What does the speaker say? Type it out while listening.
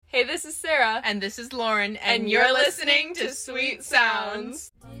Hey, this is Sarah. And this is Lauren. And you're listening to Sweet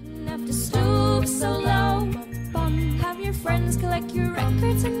Sounds. Didn't have to stoop so low. Have your friends collect your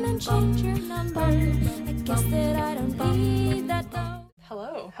records and then change your number. I guess that I don't need that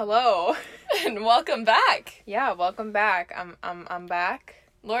though. Hello. And welcome back. Yeah, welcome back. I'm back.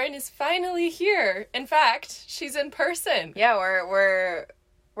 Lauren is finally here. In fact, she's in person. Yeah, we're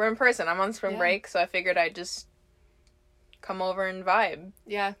in person. I'm on spring break, so I figured I'd just come over and vibe.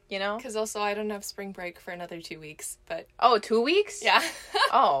 Yeah. You know? Because also I don't have spring break for another 2 weeks, but... Oh, 2 weeks? Yeah.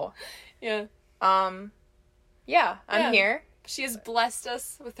 Oh. Yeah. Yeah, I'm here. She has blessed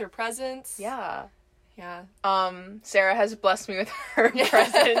us with her presence. Yeah. Yeah. Sarah has blessed me with her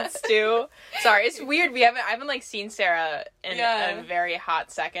presence too. Sorry, it's weird. I haven't seen Sarah in a very hot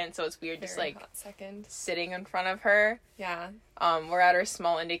second, so it's weird sitting in front of her. Yeah. We're at our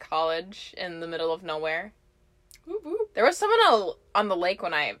small indie college in the middle of nowhere. Whoop, whoop. There was someone on the lake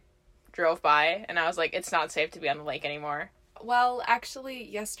when I drove by, and I was like, it's not safe to be on the lake anymore. Well, actually,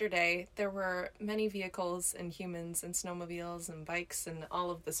 yesterday, there were many vehicles and humans and snowmobiles and bikes and all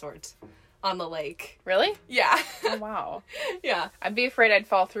of the sorts on the lake. Really? Yeah. Oh, wow. Yeah. I'd be afraid I'd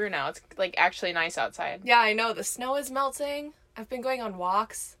fall through now. It's, actually nice outside. Yeah, I know. The snow is melting. I've been going on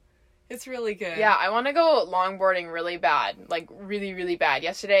walks. It's really good. Yeah, I want to go longboarding really bad. Really, really bad.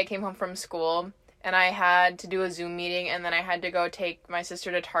 Yesterday, I came home from school, and I had to do a Zoom meeting, and then I had to go take my sister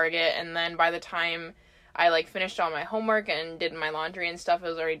to Target, and then by the time I, finished all my homework and did my laundry and stuff, it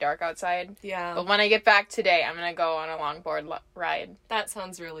was already dark outside. Yeah. But when I get back today, I'm gonna go on a longboard ride. That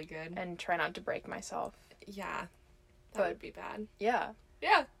sounds really good. And try not to break myself. Yeah. That would be bad. Yeah.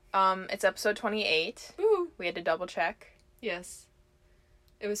 Yeah. It's episode 28. Ooh. We had to double check. Yes.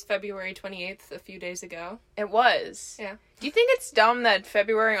 It was February 28th a few days ago. It was. Yeah. Do you think it's dumb that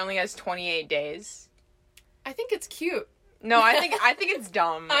February only has 28 days? I think it's cute. No, I think it's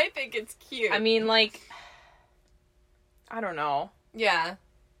dumb. I think it's cute. I mean, I don't know. Yeah.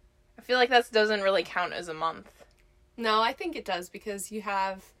 I feel like that doesn't really count as a month. No, I think it does because you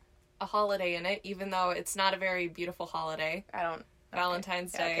have a holiday in it, even though it's not a very beautiful holiday.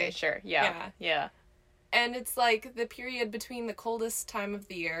 Valentine's Day. Okay, sure. Yeah. And it's the period between the coldest time of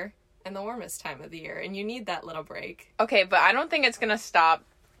the year and the warmest time of the year, and you need that little break. Okay, but I don't think it's gonna stop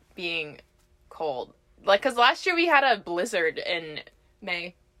being cold. Because last year we had a blizzard in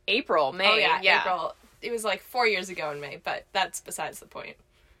May. April. Oh, yeah, April. It was 4 years ago in May, but that's besides the point.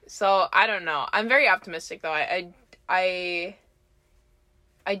 So, I don't know. I'm very optimistic, though. I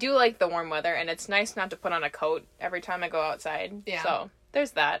do like the warm weather, and it's nice not to put on a coat every time I go outside. Yeah. So,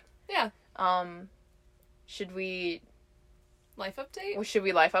 there's that. Yeah. Should we... Life update? Well, should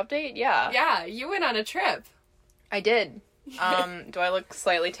we life update? Yeah. Yeah, you went on a trip. I did. Do I look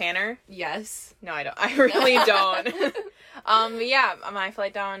slightly tanner? Yes. No, I don't. I really don't. Yeah, my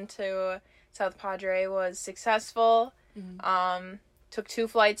flight down to South Padre was successful. Mm-hmm. Took 2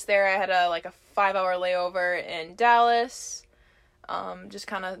 flights there. I had a 5-hour layover in Dallas. Just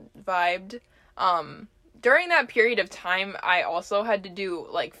kind of vibed. During that period of time, I also had to do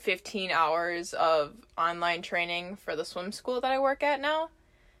 15 hours of online training for the swim school that I work at now.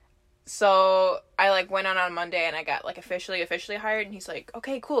 So I went on Monday and I got officially hired, and he's like,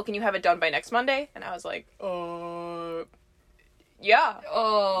 okay, cool, can you have it done by next Monday? And I was like, yeah.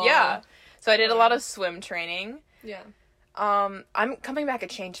 Oh. Yeah. So I did a lot of swim training. Yeah. I'm coming back a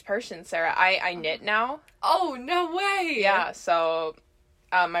changed person, Sarah. I knit now. Oh, no way! Yeah, so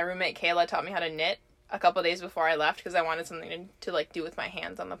my roommate Kayla taught me how to knit a couple days before I left because I wanted something to do with my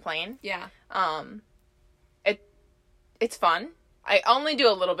hands on the plane. Yeah. It's fun. I only do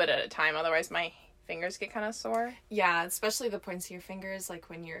a little bit at a time, otherwise my fingers get kind of sore. Yeah, especially the points of your fingers,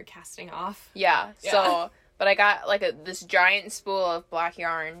 when you're casting off. Yeah. So, but I got, this giant spool of black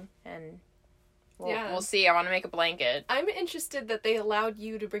yarn, and we'll see. I want to make a blanket. I'm interested that they allowed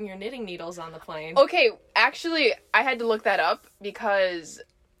you to bring your knitting needles on the plane. Okay, actually, I had to look that up, because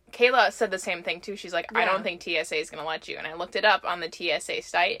Kayla said the same thing, too. She's like, I don't think TSA is going to let you, and I looked it up on the TSA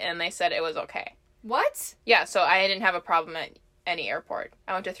site, and they said it was okay. What? Yeah, so I didn't have a problem at any airport.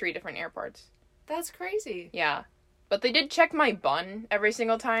 I went to 3 different airports. That's crazy. Yeah. But they did check my bun every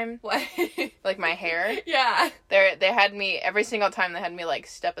single time. What? My hair. Yeah. They had me, every single time they had me,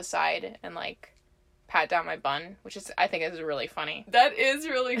 step aside and, pat down my bun, which I think is really funny. That is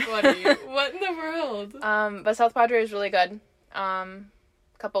really funny. What in the world? But South Padre is really good.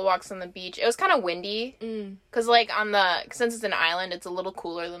 Couple walks on the beach. It was kind of windy. Because, since it's an island, it's a little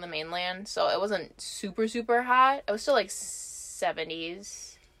cooler than the mainland, so it wasn't super, super hot. It was still,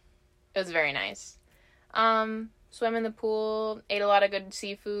 70s. It was very nice. Swam in the pool, ate a lot of good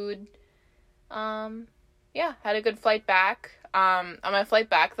seafood. Yeah, had a good flight back. On my flight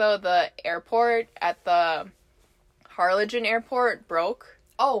back, though, the airport at the Harlingen airport broke.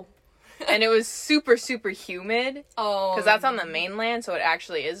 Oh. And it was super, super humid. Oh. Because that's on the mainland, so it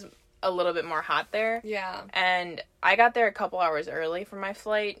actually is a little bit more hot there. Yeah. And I got there a couple hours early for my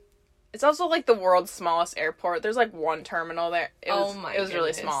flight. It's also, like, the world's smallest airport. There's, like, one terminal there. It was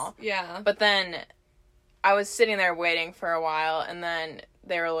really small. Yeah. But then I was sitting there waiting for a while, and then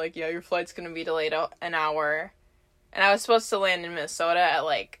they were like, yeah, your flight's going to be delayed an hour. And I was supposed to land in Minnesota at,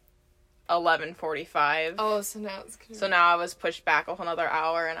 like, 11:45. Oh, so now it's gonna So now I was pushed back a whole nother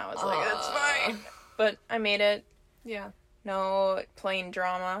hour, and I was like, that's fine. But I made it. Yeah. No plane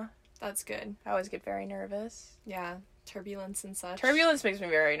drama. That's good. I always get very nervous. Yeah. Turbulence and such. Turbulence makes me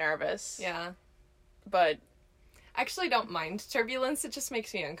very nervous. Yeah. But I actually don't mind turbulence. It just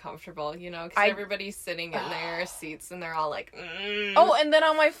makes me uncomfortable, you know, because everybody's sitting in their seats and they're all like, Oh, and then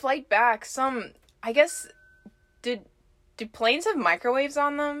on my flight back, I guess, did planes have microwaves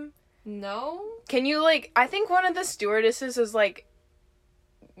on them? No. Can you, like, I think one of the stewardesses was, like,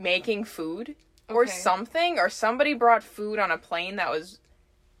 making food or something, or somebody brought food on a plane that was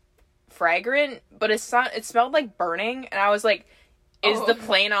fragrant, but it smelled like burning, and I was like, is the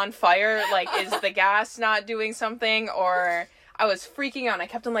plane on fire? Like, is the gas not doing something? Or I was freaking out. I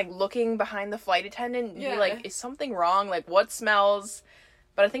kept on, like, looking behind the flight attendant and be like, is something wrong? Like, what smells?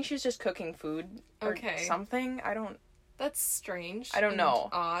 But I think she was just cooking food or something. That's strange. I don't know.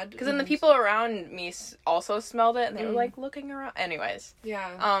 Odd. Because then the people around me also smelled it, and they were, like, looking around. Anyways.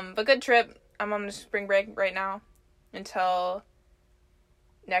 Yeah. But good trip. I'm on spring break right now until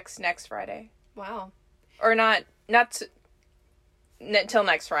next Friday. Wow. Or not till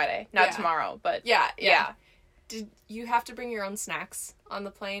next Friday. Not tomorrow, but... Yeah. Did you have to bring your own snacks on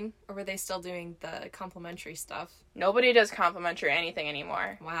the plane, or were they still doing the complimentary stuff? Nobody does complimentary anything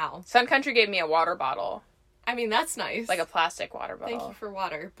anymore. Wow. Sun Country gave me a water bottle. I mean, that's nice. Like a plastic water bottle. Thank you for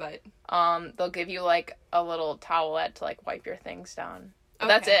water, but... They'll give you, like, a little towelette to, like, wipe your things down. But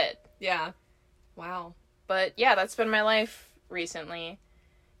that's it. Yeah. Wow. But, yeah, that's been my life recently.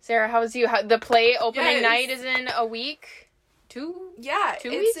 Sarah, how was you? The play opening night is in a week? 2 Yeah, 2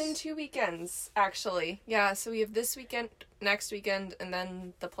 it's weeks? in 2 weekends, actually. Yeah, so we have this weekend, next weekend, and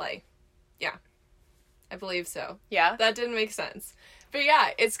then the play. Yeah. I believe so. Yeah? That didn't make sense. But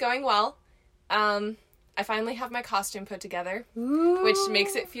yeah, it's going well. I finally have my costume put together, which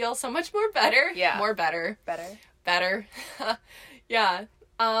makes it feel so much more better. Yeah. More better. Better. Yeah.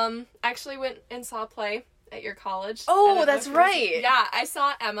 Actually went and saw a play at your college. Oh, that's right. Yeah, I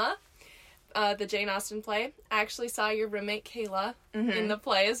saw Emma, the Jane Austen play. I actually saw your roommate Kayla in the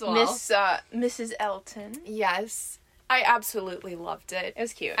play as well. Mrs. Elton. Yes. I absolutely loved it. It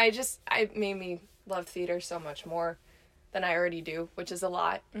was cute. It made me love theater so much more than I already do, which is a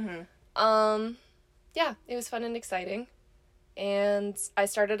lot. Yeah, it was fun and exciting. And I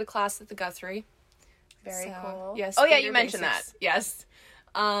started a class at the Guthrie. Very cool. Yes. Oh, yeah, you mentioned that. Yes.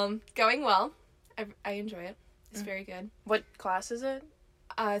 Going well. I enjoy it. It's very good. What class is it?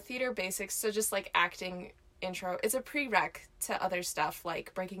 Theater basics, so just, like, acting intro. It's a prereq to other stuff,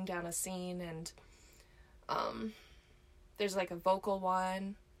 like breaking down a scene, and there's, like, a vocal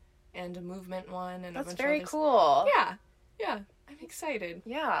one and a movement one, and that's a bunch very of cool. Yeah. I'm excited.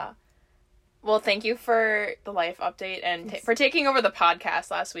 Yeah. Well, thank you for the life update and for taking over the podcast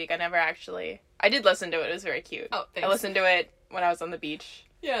last week. I did listen to it. It was very cute. Oh, thanks. I listened to it when I was on the beach.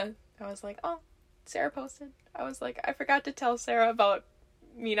 Yeah. I was like, oh, Sarah posted. I was like, I forgot to tell Sarah about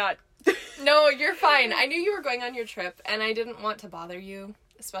me not... No, you're fine. I knew you were going on your trip, and I didn't want to bother you,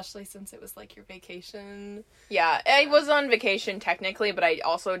 especially since it was, like, your vacation. Yeah, I was on vacation technically, but I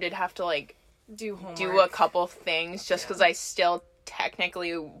also did have to, like, do homework. Do a couple things just because I still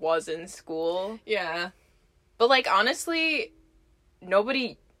technically was in school. Yeah. But, like, honestly,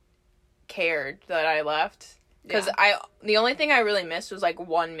 nobody cared that I left. Because the only thing I really missed was, like,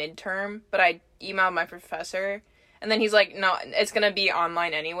 one midterm, but I emailed my professor, and then he's like, no, it's gonna be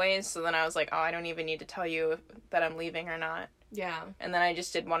online anyways, so then I was like, oh, I don't even need to tell you that I'm leaving or not. Yeah. And then I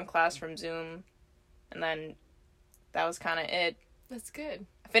just did one class from Zoom, and then that was kind of it. That's good.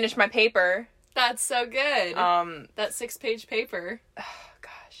 I finished my paper. That's so good. That 6-page paper. Oh,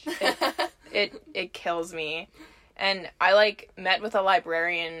 gosh. It kills me. And I, like, met with a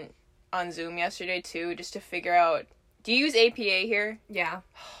librarian on Zoom yesterday, too, just to figure out... Do you use APA here? Yeah.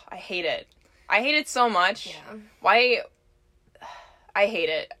 I hate it. I hate it so much. Yeah. Why... I hate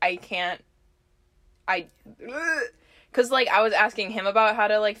it. I can't... Because, like, I was asking him about how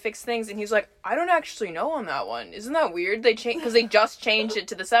to, like, fix things, and he's like, I don't actually know on that one. Isn't that weird? Because they just changed it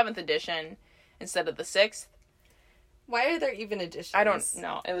to the 7th edition instead of the 6th. Why are there even editions? I don't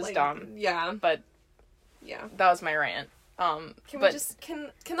know. It was, like, dumb. Yeah. But Yeah. that was my rant. Can but we just can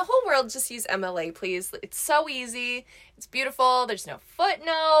the whole world just use MLA, please? It's so easy. It's beautiful. There's no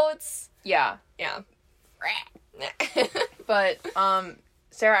footnotes. yeah. Yeah. But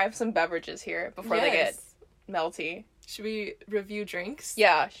Sarah, I have some beverages here before they get melty. Should we review drinks?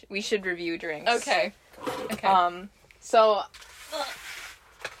 Yeah, we should review drinks. Okay. Okay. So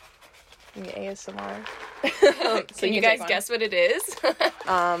ASMR. So Can you guys guess what it is?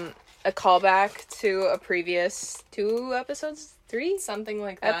 A callback to a previous 2 episodes, 3 Something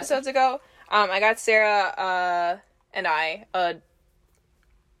like that. episodes ago. I got Sarah and I a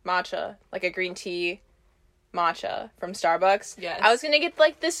matcha, like a green tea matcha from Starbucks. Yes. I was gonna get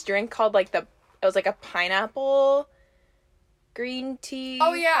like this drink called like it was like a pineapple green tea.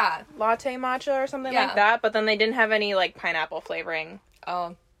 Oh yeah. Latte matcha or something Yeah. like that, but then they didn't have any like pineapple flavoring,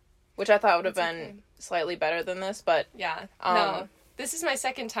 Oh which I thought would have That's been okay. slightly better than this, but yeah. Um, No. This is my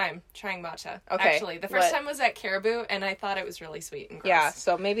second time trying matcha. Okay, Actually, the first what- time was at Caribou, and I thought it was really sweet and gross. yeah,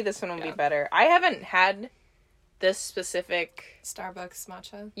 so maybe this one will be Yeah. better. I haven't had this specific, Starbucks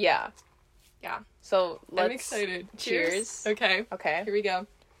matcha. yeah. Yeah. So let's. I'm excited. Cheers. Okay. Okay. Here we go.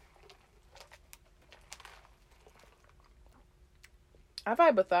 I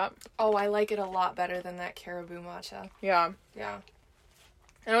vibe with that. Oh, I like it a lot better than that Caribou matcha. Yeah. Yeah.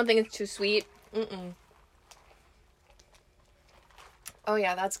 I don't think it's too sweet. Mm-mm. Oh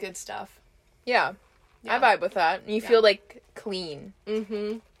yeah, that's good stuff. Yeah. Yeah. I vibe with that. You Yeah. feel like clean.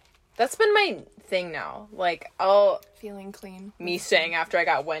 Mm-hmm. That's been my thing now. Like, I'll. Feeling clean. Me saying after I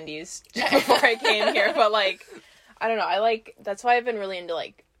got Wendy's before I came here, but like, I don't know. I like. That's why I've been really into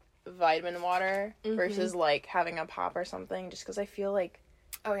like vitamin water versus like having a pop or something, just because I feel like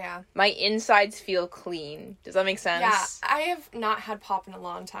Oh yeah. my insides feel clean. Does that make sense? Yeah, I have not had pop in a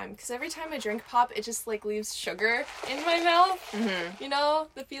long time because every time I drink pop, it just like leaves sugar in my mouth. Mm-hmm. You know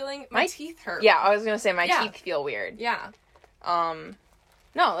the feeling. My teeth hurt. Yeah, I was gonna say my Yeah. teeth feel weird. Yeah.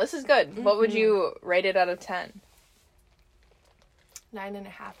 No, this is good. What would you rate it out of 10? 9.5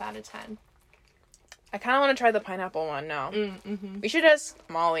 out of 10. I kind of want to try the pineapple one now. Mm-hmm. We should ask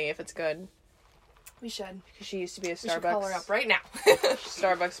Molly if it's good. We should. Because she used to be a We should Starbucks. call her up right now.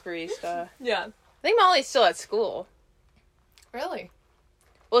 Starbucks barista. Yeah. I think Molly's still at school. Really?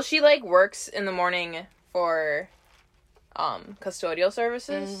 Well, she like works in the morning for custodial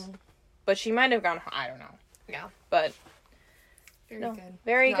services. But she might have gone, I don't know. Yeah. But Very no, good.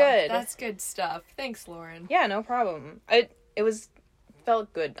 very No, good. That's good stuff. Thanks, Lauren. Yeah, no problem. It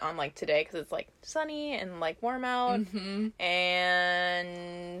felt good on like today because it's like sunny and like warm out. Mm-hmm.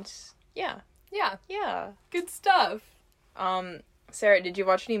 And yeah. Yeah. Good stuff. Sarah, did you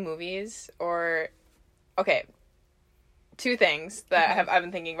watch any movies or... Okay. 2 things that I've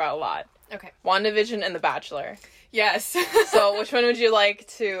been thinking about a lot. Okay. WandaVision and The Bachelor. Yes. So, which one would you like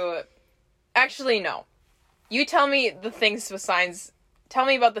to... Actually, no. You tell me the things besides... Tell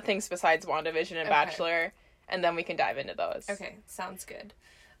me about the things besides WandaVision and Okay. Bachelor, and then we can dive into those. Okay, sounds good.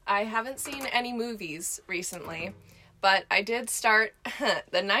 I haven't seen any movies recently, but I did start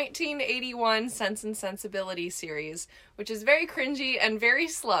the 1981 Sense and Sensibility series, which is very cringy and very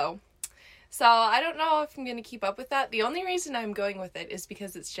slow. So I don't know if I'm going to keep up with that. The only reason I'm going with it is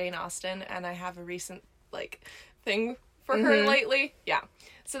because it's Jane Austen, and I have a recent, thing for her lately. Yeah.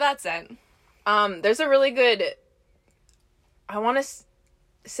 So that's it. There's a really good... I want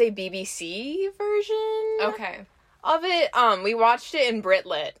to say BBC version Okay. of it. We watched it in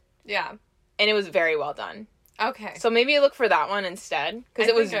Britlit, Yeah. and it was very well done. Okay. So maybe look for that one instead, because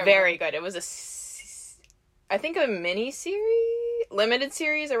I it was think I very will. good. It was I think a mini-series? Limited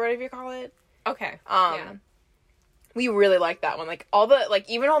series, or whatever you call it. Okay. We really liked that one. Like,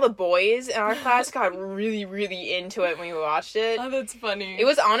 even all the boys in our class got really, really into it when we watched it. Oh, that's funny. It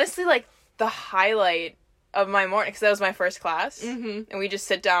was honestly, like, the highlight of my morning, because that was my first class. Mm-hmm. And we just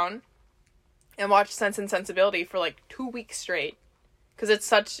sit down and watch Sense and Sensibility for, 2 weeks straight.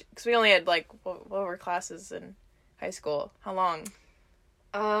 Because we only had, what were classes in high school? How long?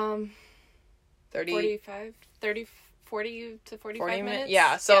 30 40 to 45 40 minutes?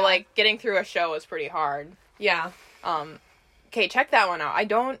 Yeah, so, getting through a show was pretty hard. Yeah. Okay, check that one out.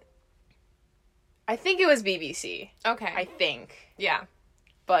 I think it was BBC. Okay. I think. Yeah.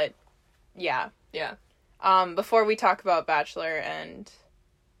 But, yeah. Yeah. Before we talk about Bachelor and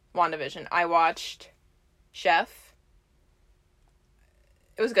WandaVision, I watched Chef.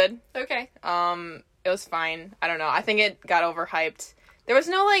 It was good. Okay. It was fine. I don't know. I think it got overhyped. There was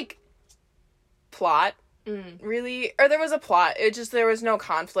no, plot, really. Or there was a plot. There was no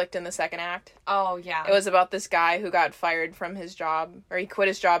conflict in the second act. Oh, yeah. It was about this guy who got fired from his job, or he quit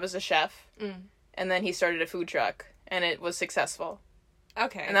his job as a chef, and then he started a food truck, and it was successful.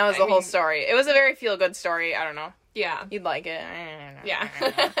 Okay. And that was the whole story. It was a very feel-good story. I don't know. Yeah. You'd like it. Yeah.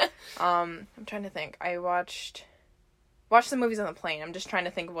 I'm trying to think. I watched the movies on the plane. I'm just trying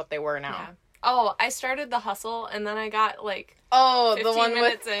to think of what they were now. Yeah. Oh, I started The Hustle, and then I got, like, the one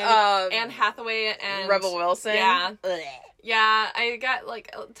with Anne Hathaway and Rebel Wilson. Yeah. Ugh. Yeah, I got,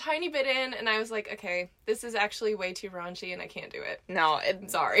 like, a tiny bit in, and I was like, okay, this is actually way too raunchy, and I can't do it. No, I'm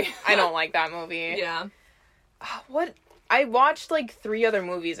sorry. I don't like that movie. Yeah. What? I watched, like, 3 other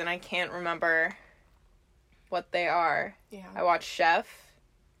movies, and I can't remember what they are. Yeah. I watched Chef.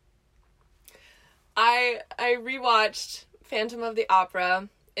 I rewatched Phantom of the Opera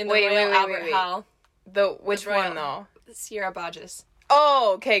in the Royal Albert Hall. Which one, though? Sierra Bodges.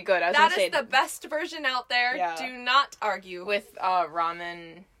 Oh, okay, good. That is the best version out there. Yeah. Do not argue. With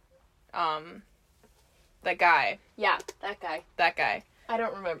Ramen, that guy. Yeah, that guy. I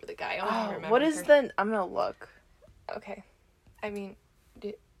don't remember the guy. I only remember what is her. I'm gonna look. Okay. I mean,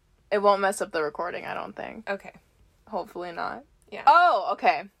 It won't mess up the recording, I don't think. okay. Hopefully not. Yeah. Oh,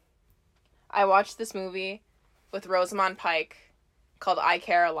 okay. I watched this movie with Rosamund Pike called I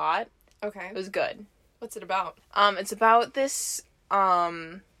Care a Lot. Okay. It was good. What's it about? It's about this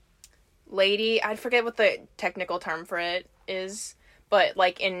lady, I forget what the technical term for it is, but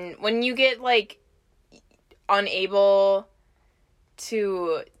like when you get like unable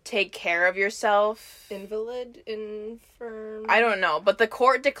to take care of yourself, Invalid, infirm. I don't know, but the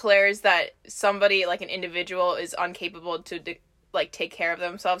court declares that somebody, like an individual, is incapable to take care of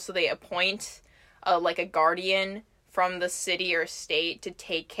themselves, so they appoint like a guardian from the city or state to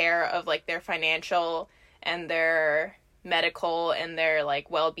take care of like their financial and their medical and their like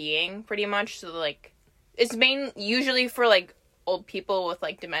well-being, pretty much. So like it's usually for like old people with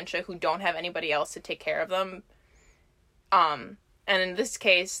like dementia who don't have anybody else to take care of them. And in this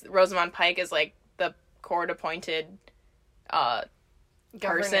case, Rosamund Pike is like the court-appointed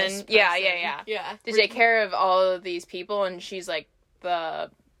person. Yeah. To take care of all of these people, and she's like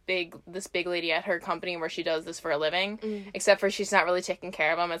this big lady at her company where she does this for a living. Except for she's not really taking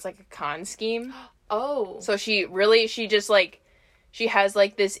care of them. It's like a con scheme. Oh. So she just like she has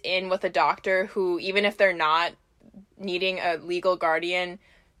like this in with a doctor who, even if they're not needing a legal guardian,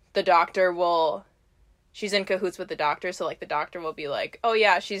 the doctor will. She's in cahoots with the doctor, so, like, the doctor will be like, oh,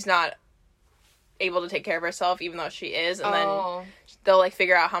 yeah, she's not able to take care of herself, even though she is, and then they'll, like,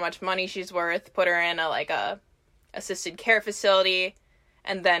 figure out how much money she's worth, put her in a assisted care facility,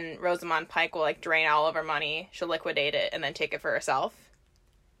 and then Rosamund Pike will, like, drain all of her money, she'll liquidate it, and then take it for herself.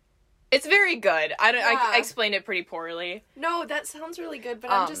 It's very good. I explained it pretty poorly. No, that sounds really good,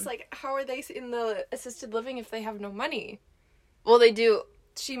 but I'm just like, how are they in the assisted living if they have no money? Well, they do.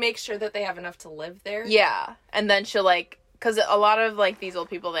 She makes sure that they have enough to live there. Yeah, and then she'll like, because a lot of like these old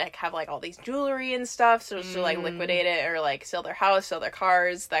people, they have like all these jewelry and stuff, so she'll like liquidate it or like sell their house, sell their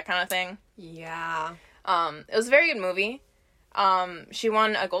cars, that kind of thing. Yeah. It was a very good movie. She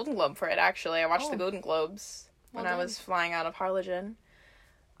won a Golden Globe for it. Actually, I watched the Golden Globes when I was flying out of Harlingen.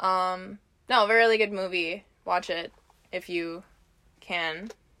 No, very really good movie. Watch it if you can.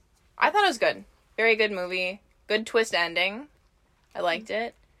 I thought it was good. Very good movie. Good twist ending. I liked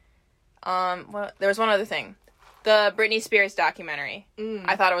it. There was one other thing. The Britney Spears documentary.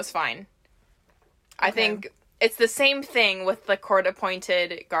 I thought it was fine. Okay. I think it's the same thing with the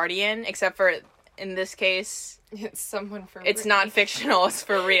court-appointed guardian, except for, in this case... It's someone for It's Britney. not fictional, it's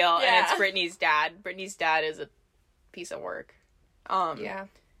for real, Yeah. and it's Britney's dad. Britney's dad is a piece of work. Yeah.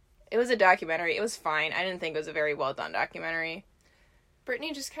 It was a documentary. It was fine. I didn't think it was a very well-done documentary.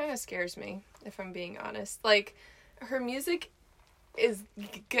 Britney just kind of scares me, if I'm being honest. Like, her music... is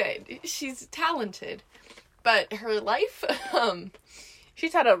good. She's talented. But her life,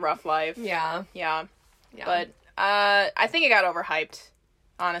 she's had a rough life. Yeah. But I think it got overhyped,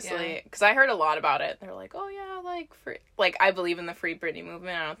 honestly, because I heard a lot about it. They're like, oh yeah, like free, like I believe in the Free Britney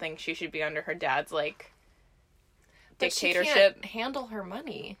movement. I don't think she should be under her dad's like dictatorship. But she can't handle her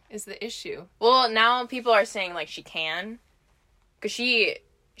money is the issue. Well, now people are saying like she can, because she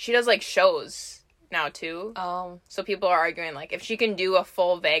does like shows now too. Oh. So people are arguing like if she can do a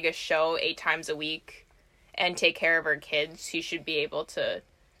full Vegas show 8 times a week and take care of her kids, she should be able to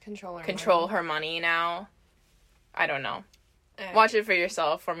control her money now. I don't know. Watch it for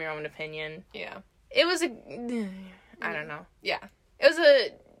yourself, form your own opinion. Yeah. It was I don't know. Yeah. It was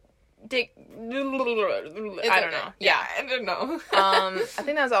a I don't know. Yeah. I don't know. I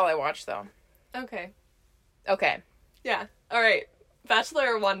think that was all I watched though. Okay. Yeah. All right.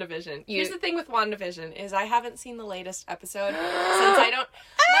 Bachelor or WandaVision? Here's the thing with WandaVision is I haven't seen the latest episode since my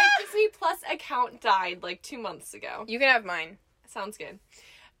Disney Plus account died like 2 months ago. You can have mine. Sounds good.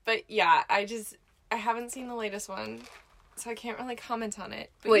 But yeah, I haven't seen the latest one. so I can't really comment on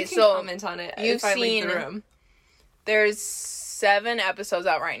it. But Wait, you can so comment on it you've if I leave the seen- room. There's 7 episodes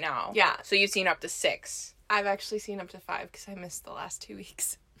out right now. Yeah. So you've seen up to 6. I've actually seen up to 5 because I missed the last 2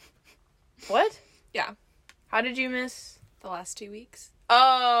 weeks. What? Yeah. How did you miss? The last 2 weeks.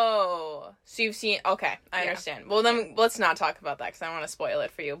 Oh, so you've seen... Okay, I Yeah. understand. Well, then let's not talk about that because I want to spoil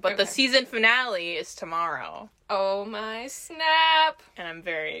it for you. But the Okay. season finale is tomorrow. Oh my snap! And I'm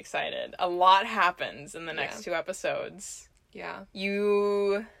very excited. A lot happens in the next 2 episodes. Yeah.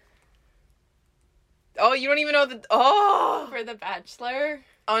 You... Oh, you don't even know the... Oh! For The Bachelor.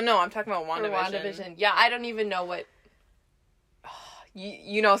 Oh, no, I'm talking about For WandaVision. WandaVision. Yeah, I don't even know what...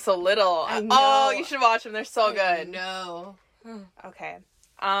 You know so little. I know. Oh, you should watch them. They're so good. No. Okay.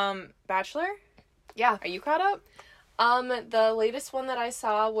 Bachelor? Yeah. Are you caught up? The latest one that I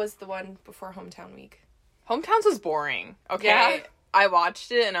saw was the one before Hometown Week. Hometowns was boring. Okay. Yeah. I watched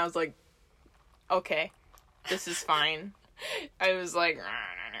it and I was like, okay, this is fine. I was like,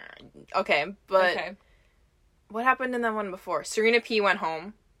 okay, but Okay. what happened in that one before? Serena P went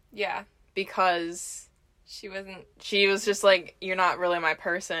home Yeah. because She wasn't... she was just like, you're not really my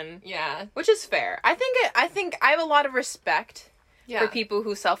person, Yeah. which is fair. I think I have a lot of respect Yeah. for people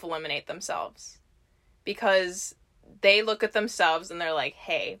who self-eliminate themselves because they look at themselves and they're like,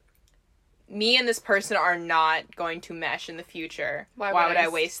 hey, me and this person are not going to mesh in the future. Why would I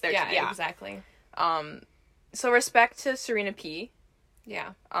waste their time? Yeah, exactly. So respect to Serena P. Yeah.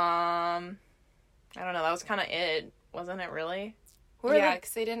 I don't know. That was kind of it, wasn't it? Really? Who are Yeah, the-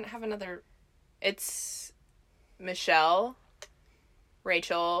 because they didn't have another... It's Michelle,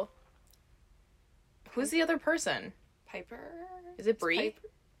 Rachel. Who's the other person? Piper? Is it Bree? Piper?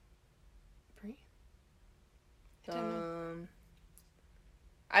 Bree? I don't know.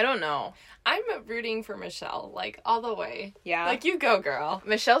 I don't know. I'm rooting for Michelle, like, all the way. Yeah. Like, you go, girl.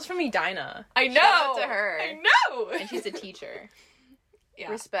 Michelle's from Edina. I know! Shout out to her. I know! And she's a teacher. Yeah.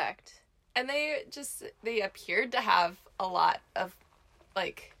 Respect. And they appeared to have a lot of,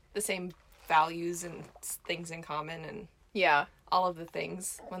 like, the same values and things in common and Yeah. all of the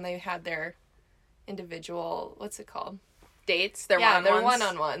things when they had their individual, what's it called? Dates. They're Yeah, one-on-ones. they're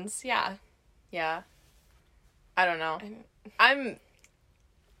one-on-ones. Yeah. Yeah. I don't know. I'm-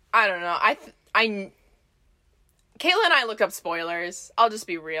 I don't know. Kayla and I looked up spoilers. I'll just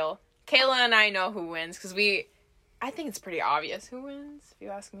be real. Kayla and I know who wins because I think it's pretty obvious who wins, if you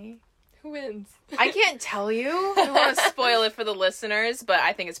ask me. Who wins? I can't tell you. I don't want to spoil it for the listeners, but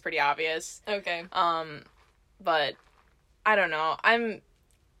I think it's pretty obvious. Okay. But I don't know.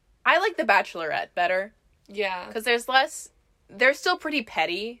 I like The Bachelorette better Yeah. because they're still pretty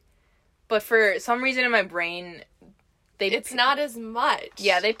petty, but for some reason in my brain, It's not as much.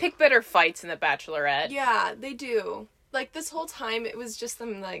 Yeah, they pick better fights in The Bachelorette. Yeah, they do. Like, this whole time, it was just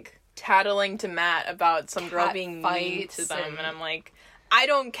them, like... Tattling to Matt about some girl Cat being mean fights to them, and- and I'm like, I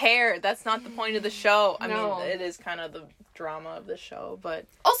don't care. That's not the point of the show. I No. mean, it is kind of the drama of the show, but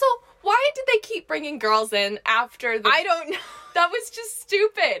Also, why did they keep bringing girls in after the... I don't know. That was just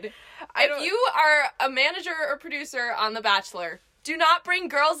stupid. I If don't- you are a manager or producer on The Bachelor, do not bring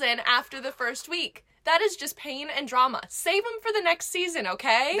girls in after the first week. That is just pain and drama. Save them for the next season,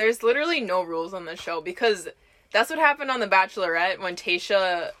 okay? There's literally no rules on the show because that's what happened on The Bachelorette when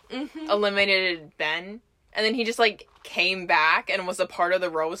Tayshia eliminated Ben, and then he just like came back and was a part of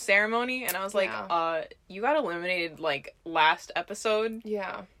the rose ceremony, and I was like, Yeah. You got eliminated like last episode.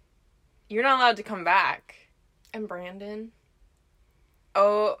 Yeah. You're not allowed to come back. And Brandon.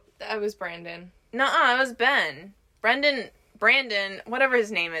 Oh, That was Brandon. nuh-uh, it was Ben. Brandon, whatever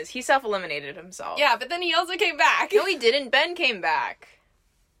his name is, he self-eliminated himself. Yeah, but then he also came back. No, he didn't. Ben came back.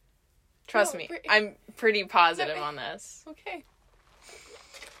 Trust No, me. Bra- I'm pretty positive on this. Okay.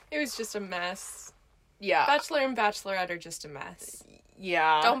 It was just a mess. Yeah. Bachelor and Bachelorette are just a mess.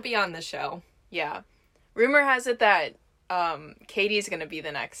 Yeah. Don't be on the show. Yeah. Rumor has it that Katie's gonna be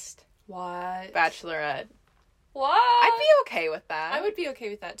the next What? Bachelorette. What? I'd be okay with that. I would be okay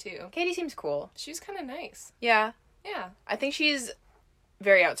with that too. Katie seems cool. She's kind of nice. Yeah. Yeah. I think she's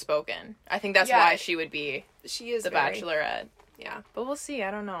very outspoken. I think that's Yeah. why she would be She is the very- Bachelorette. Yeah. But we'll see. I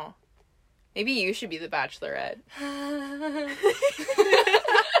don't know. Maybe you should be the Bachelorette.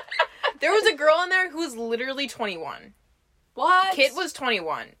 There was a girl in there who was literally 21. What? Kit was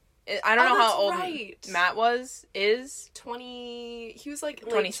 21. I don't Oh, know how that's old right. Matt is. 20. He was like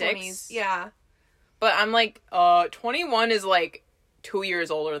late 26? 20s. Yeah. But I'm like, 21 is like 2 years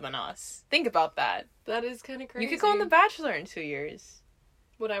older than us. Think about that. That is kind of crazy. You could go on The Bachelor in 2 years.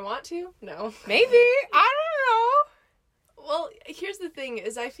 Would I want to? No. Maybe. I don't Well, here's the thing: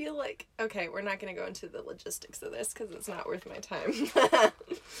 is I feel like we're not going to go into the logistics of this because it's not worth my time.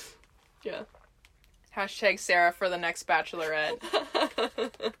 Yeah. Hashtag Sarah for the next Bachelorette.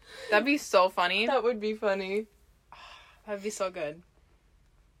 That'd be so funny. That would be funny. That'd be so good.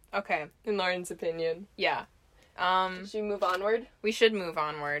 Okay. In Lauren's opinion. Yeah. Should we move onward? We should move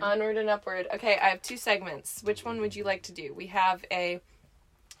onward. Onward and upward. Okay, I have 2 segments. Which one would you like to do? We have a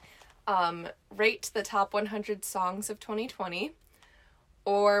rate the top 100 songs of 2020,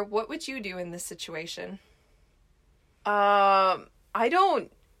 or what would you do in this situation? I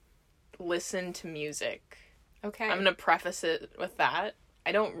don't listen to music. Okay. I'm gonna preface it with that.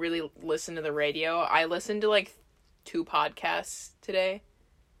 I don't really listen to the radio. I listened to like 2 podcasts today.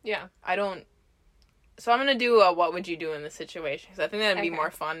 Yeah. So I'm gonna do a what would you do in this situation, because I think that'd be Okay. more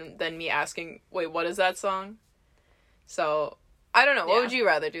fun than me asking, wait, what is that song? So, I don't know. What Yeah. would you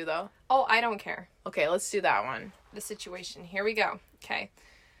rather do, though? Oh, I don't care. Okay, let's do that one. The situation. Here we go. Okay.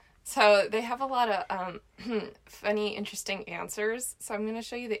 So they have a lot of funny, interesting answers. So I'm going to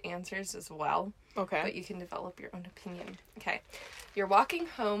show you the answers as well. Okay. But you can develop your own opinion. Okay. You're walking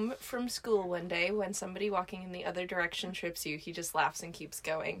home from school one day when somebody walking in the other direction trips you. He just laughs and keeps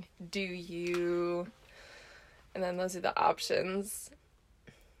going. Do you... And then those are the options.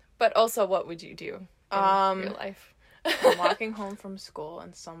 But also, what would you do in your life? I'm walking home from school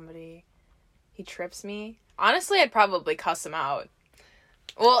and he trips me. Honestly, I'd probably cuss him out.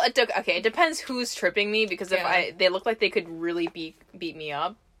 Well, it depends who's tripping me, because if they look like they could really beat me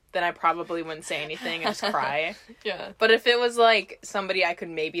up, then I probably wouldn't say anything and just cry. Yeah. But if it was like somebody I could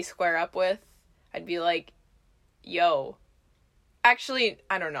maybe square up with, I'd be like, yo. Actually,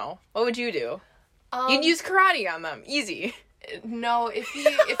 I don't know. What would you do? You'd use karate on them. Easy. No, if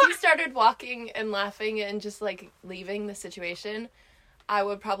he started walking and laughing and just like leaving the situation, I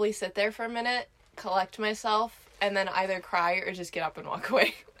would probably sit there for a minute, collect myself, and then either cry or just get up and walk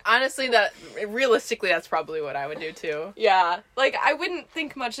away. Honestly, realistically, that's probably what I would do too. Yeah, like I wouldn't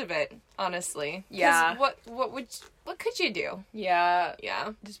think much of it, honestly. 'Cause Yeah. what could you do? Yeah.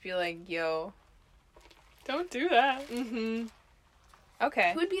 Yeah. Just be like, yo, don't do that. Mm-hmm.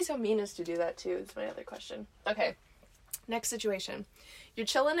 Okay. Who would be so mean as to do that too? Is my other question. Okay. Next situation. You're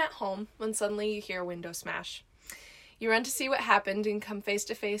chilling at home when suddenly you hear a window smash. You run to see what happened and come face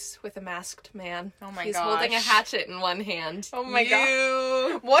to face with a masked man. Oh my He's gosh. holding a hatchet in one hand. Oh my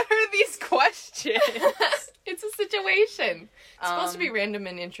god. What are these questions? It's a situation. It's supposed to be random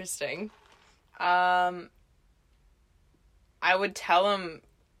and interesting. I would tell him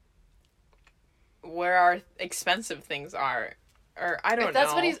where our expensive things are. Or I don't If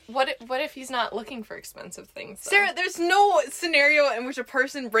that's know. what if he's not looking for expensive things? Though? Sarah, there's no scenario in which a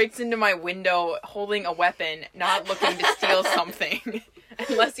person breaks into my window holding a weapon, not looking to steal something.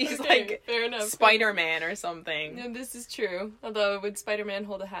 Unless he's like fair enough. Spider-Man or something. Yeah, this is true. Although, would Spider-Man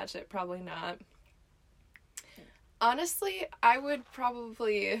hold a hatchet? Probably not. Honestly, I would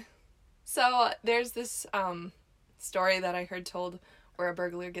probably... So, there's this story that I heard told where a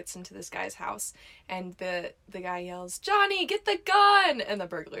burglar gets into this guy's house, and the guy yells, "Johnny, get the gun!" And the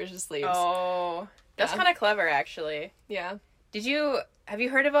burglar just leaves. Oh, that's Yeah. kind of clever, actually. Yeah. Have you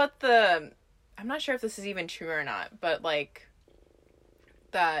heard about I'm not sure if this is even true or not, but like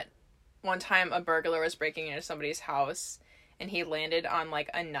that one time a burglar was breaking into somebody's house and he landed on like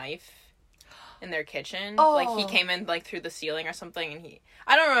a knife in their kitchen. Oh. Like he came in like through the ceiling or something, and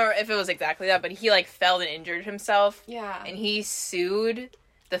I don't remember if it was exactly that, but he like fell and injured himself. Yeah. And he sued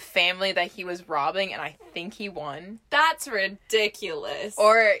the family that he was robbing, and I think he won. That's ridiculous.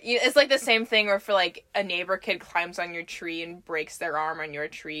 Or it's like the same thing where for like a neighbor kid climbs on your tree and breaks their arm on your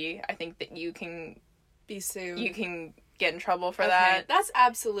tree. I think that you can be sued. You can get in trouble for Okay, that. That's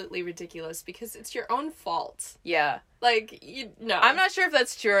absolutely ridiculous because it's your own fault. Yeah. Like, no. I'm not sure if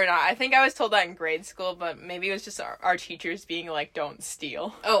that's true or not. I think I was told that in grade school, but maybe it was just our teachers being like, don't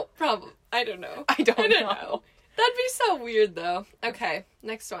steal. Oh, probably. I don't know. I don't know. That'd be so weird, though. Okay,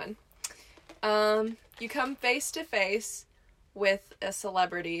 next one. You come face to face with a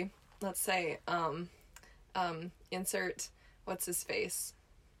celebrity. Let's say, insert, what's his face?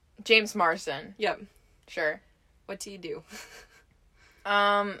 James Marsden. Yep. Sure. What do you do?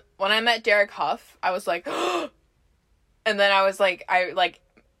 When I met Derek Huff, I was like, and then I was like,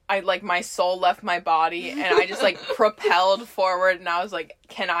 I my soul left my body, and I just like propelled forward, and I was like,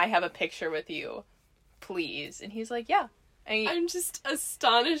 can I have a picture with you, please? And he's like, yeah. And I'm just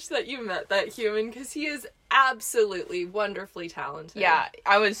astonished that you met that human because he is absolutely wonderfully talented. yeah,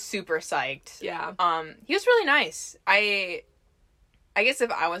 I was super psyched. Yeah. He was really nice. I guess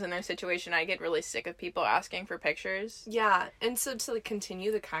if I was in their situation, I'd get really sick of people asking for pictures. Yeah, and so to like,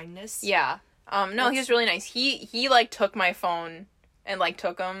 continue the kindness. Yeah. No, he was really nice. He like took my phone and like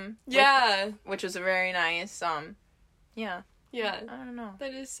took him. Yeah. Which was very nice. Yeah. Yeah. I don't know.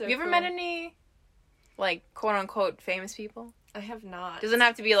 That is so Have you ever cool. met any Like, quote-unquote famous people? I have not. Doesn't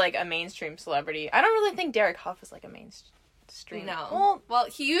have to be, like, a mainstream celebrity. I don't really think Derek Hough is, like, a mainstream. No. Well,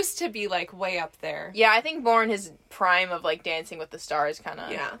 he used to be, like, way up there. Yeah, I think more in his prime of, like, Dancing with the Stars kind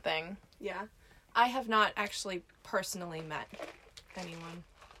of thing. Yeah. I have not actually personally met anyone.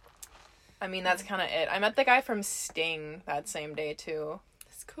 I mean, that's kind of it. I met the guy from Sting that same day, too.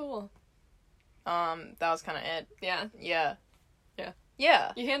 That's cool. That was kind of it. Yeah. Yeah. Yeah.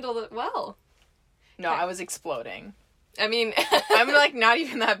 Yeah. You handled it well. No, I was exploding. I mean... I'm, like, not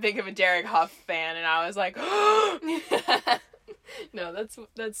even that big of a Derek Hough fan, and I was like... No,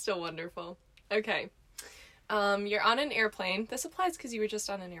 that's still wonderful. Okay. You're on an airplane. This applies because you were just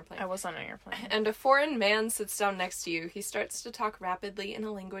on an airplane. I was on an airplane. And a foreign man sits down next to you. He starts to talk rapidly in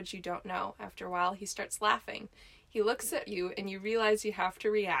a language you don't know. After a while, he starts laughing. He looks at you, and you realize you have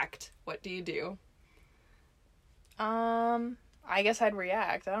to react. What do you do? I guess I'd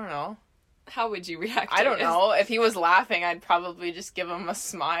react. I don't know. How would you react? I don't know. If he was laughing, I'd probably just give him a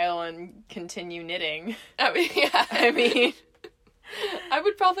smile and continue knitting. I mean, yeah. I mean... I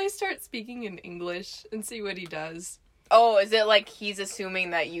would probably start speaking in English and see what he does. Oh, is it like he's assuming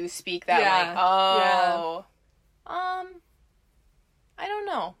that you speak that Yeah. Oh. Yeah. I don't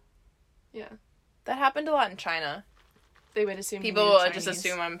know. Yeah. That happened a lot in China. They would assume people will just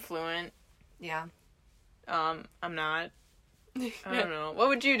assume I'm fluent. Yeah. I'm not. I don't know. What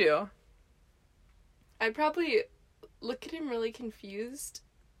would you do? I'd probably look at him really confused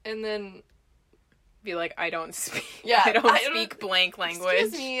and then be like, I don't speak. Yeah, I don't speak blank language.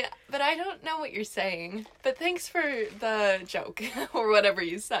 Excuse me, but I don't know what you're saying. But thanks for the joke or whatever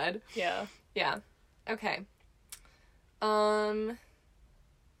you said. Yeah. Yeah. Okay.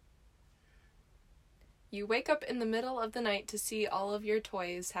 You wake up in the middle of the night to see all of your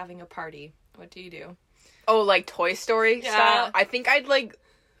toys having a party. What do you do? Oh, like Toy Story style? I think I'd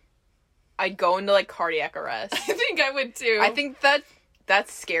go into like cardiac arrest. I think I would too. I think that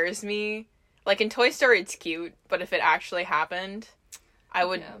scares me. Like, in Toy Story, it's cute, but if it actually happened, I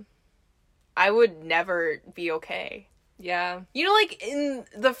would never be okay. Yeah. You know, like, in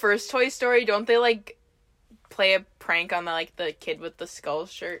the first Toy Story, don't they, like, play a prank on, the kid with the skull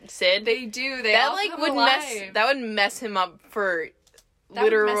shirt, Sid? They do. That would mess him up for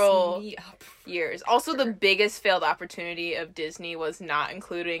literal mess me up. years. Also, the biggest failed opportunity of Disney was not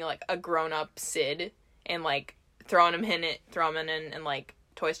including, like, a grown-up Sid and, like, throwing him in, like,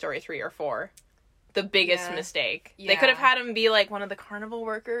 Toy Story 3 or 4. The biggest mistake. Yeah. They could have had him be, like, one of the carnival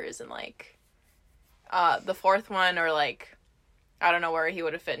workers and, like, the fourth one, or, like, I don't know where he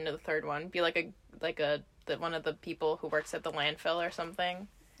would have fit into the third one. Be, one of the people who works at the landfill or something.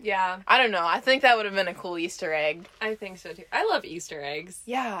 Yeah. I don't know. I think that would have been a cool Easter egg. I think so, too. I love Easter eggs.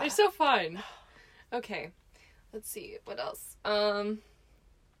 Yeah. They're so fun. Okay. Let's see. What else?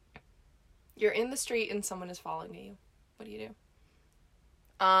 You're in the street and someone is following you. What do you do?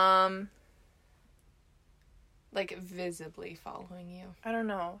 Like, visibly following you. I don't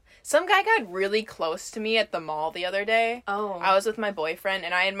know. Some guy got really close to me at the mall the other day. Oh. I was with my boyfriend,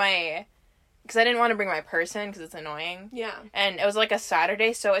 and I had because I didn't want to bring my purse in, because it's annoying. Yeah. And it was, like, a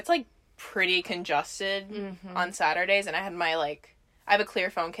Saturday, so it's, like, pretty congested on Saturdays, and I had I have a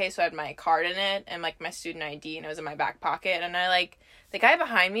clear phone case, so I had my card in it, and, like, my student ID, and it was in my back pocket, and the guy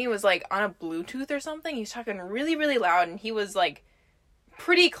behind me was, like, on a Bluetooth or something. He was talking really, really loud, and he was, like,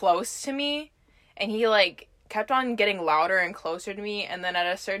 pretty close to me, and he, like, kept on getting louder and closer to me, and then at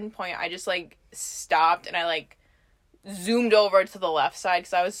a certain point, I just, like, stopped, and I, like, zoomed over to the left side,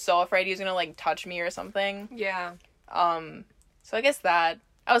 because I was so afraid he was gonna, like, touch me or something. Yeah. So I guess that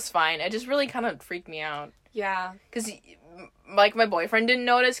was fine. It just really kind of freaked me out. Yeah. Because, like, my boyfriend didn't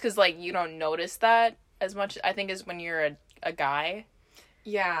notice, because, like, you don't notice that as much, I think, as when you're a guy.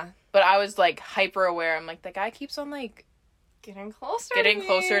 Yeah. But I was, like, hyper aware. I'm like, the guy keeps on, like, getting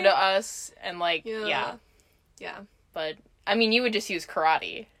closer to us, and, like, Yeah. But, I mean, you would just use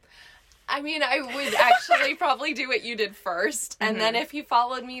karate. I mean, I would actually probably do what you did first, and then if he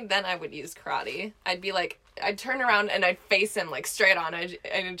followed me, then I would use karate. I'd be like, I'd turn around and I'd face him, like, straight on. I'd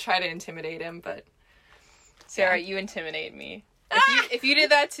try to intimidate him, but... Sarah, you intimidate me. If you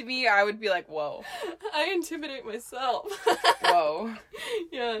did that to me, I would be like, whoa. I intimidate myself. Whoa.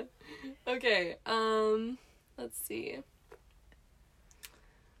 Yeah. Okay, let's see.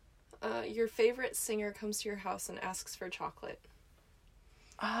 Your favorite singer comes to your house and asks for chocolate.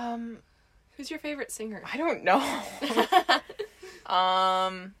 Who's your favorite singer? I don't know.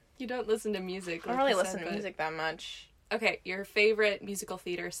 You don't listen to music. I don't really listen to music that much. Okay, your favorite musical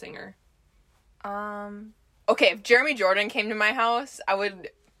theater singer. Okay, if Jeremy Jordan came to my house, I would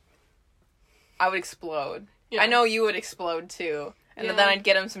explode. Yeah. I know you would explode too. And then I'd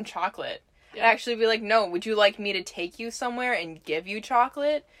get him some chocolate. Yeah. I'd actually be like, no, would you like me to take you somewhere and give you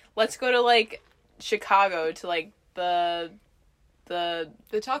chocolate? Let's go to, like, Chicago to, like, the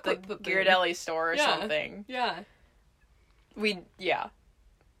chocolate Ghirardelli store or something. Yeah. Yeah.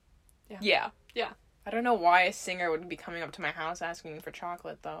 I don't know why a singer would be coming up to my house asking me for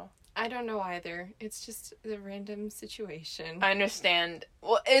chocolate, though. I don't know either. It's just a random situation. I understand.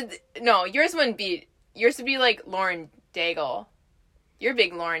 Well, no, yours wouldn't be. Yours would be like Lauren Daigle. You're a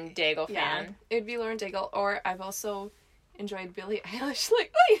big Lauren Daigle fan. It'd be Lauren Daigle, or I've also enjoyed Billie Eilish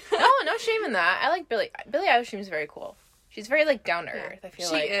lately. No shame in that. I like Billie Eilish seems very cool. She's very, like, down to earth, I feel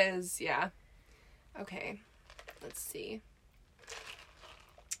like. She is, yeah. Okay. Let's see.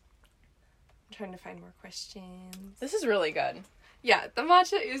 I'm trying to find more questions. This is really good. Yeah, the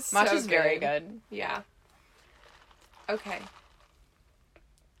matcha is so Matcha's good. very good. Yeah. Okay.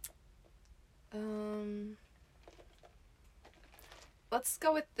 Let's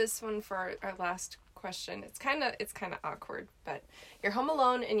go with this one for our last question. It's kind of awkward, but you're home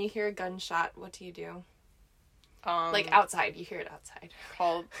alone and you hear a gunshot. What do you do? Like outside, you hear it outside.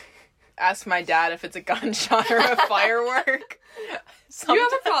 Ask my dad if it's a gunshot or a firework. You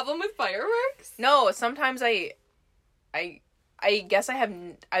have a problem with fireworks? No, sometimes I guess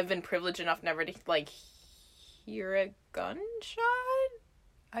I've been privileged enough never to, like, hear a gunshot.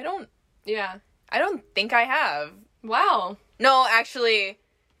 I don't think I have. Wow. No, actually,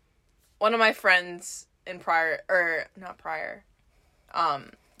 one of my friends in Cannon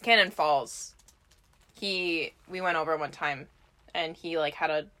Falls, we went over one time, and he, like,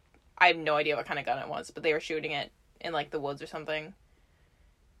 I have no idea what kind of gun it was, but they were shooting it in, like, the woods or something.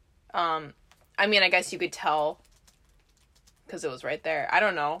 I mean, I guess you could tell, because it was right there. I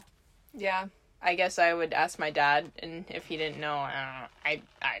don't know. Yeah. I guess I would ask my dad, and if he didn't know, I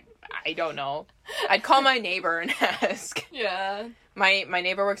don't know. I'd call my neighbor and ask. Yeah. My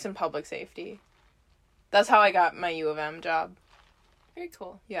neighbor works in public safety. That's how I got my U of M job. Very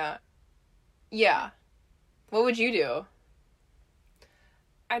cool. Yeah. Yeah. What would you do?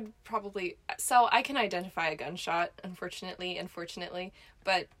 So I can identify a gunshot, unfortunately,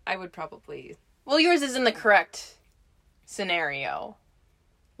 but I would probably... Well, yours is in the correct scenario.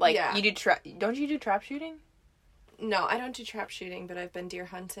 Like, you do don't you do trap shooting? No, I don't do trap shooting, but I've been deer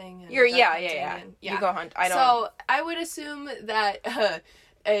hunting. And Yeah. And, You go hunt. I don't. So I would assume that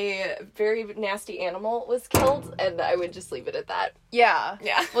a very nasty animal was killed, and I would just leave it at that. Yeah.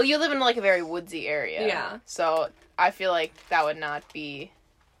 Yeah. Well, you live in, like, a very woodsy area. Yeah. So I feel like that would not be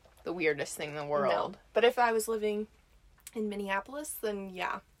the weirdest thing in the world. No. But if I was living in Minneapolis, then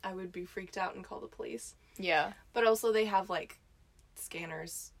yeah, I would be freaked out and call the police. Yeah. But also they have, like,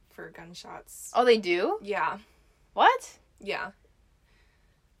 scanners for gunshots. Oh, they do? Yeah. What? Yeah.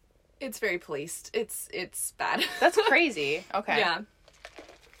 It's very policed. It's bad. That's crazy. Okay. Yeah.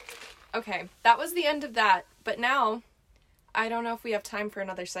 Okay, that was the end of that. But now, I don't know if we have time for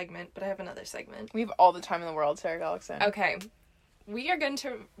another segment, but I have another segment. We have all the time in the world, Sarah Gullickson. Okay. We are going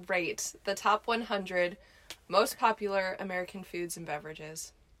to rate the top 100 most popular American foods and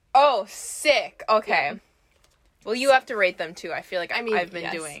beverages. Oh, sick. Okay. Yeah. Well, you have to rate them, too. I feel like I've been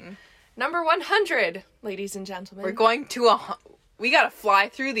yes. doing. Number 100, ladies and gentlemen. We're going to we gotta fly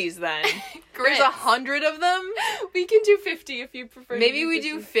through these then. There's 100 of them? We can do 50 if you prefer. Maybe we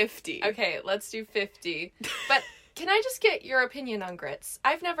do 50. Okay, let's do 50. But can I just get your opinion on grits?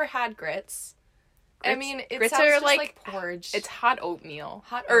 I've never had grits. I mean, it grits sounds are just like porridge. It's hot oatmeal.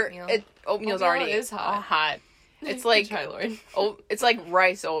 Hot oatmeal. Oatmeal's Oatmeal already is hot. It's like try, Lauren. It's like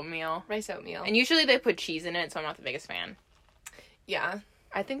rice oatmeal. Rice oatmeal. And usually they put cheese in it, so I'm not the biggest fan. Yeah.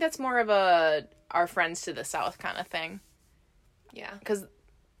 I think that's more of a our friends to the south kind of thing. Yeah. Because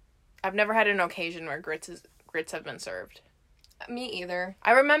I've never had an occasion where grits have been served. Me either.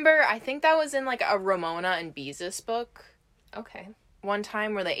 I remember, I think that was in like a Ramona and Beezus book. Okay. One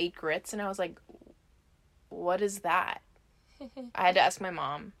time where they ate grits, and I was like, what is that? I had to ask my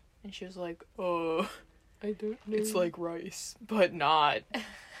mom, and she was like, oh, I don't know. it's like rice, but not.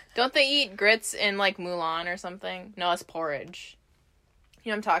 Don't they eat grits in like Mulan or something? No, it's porridge. You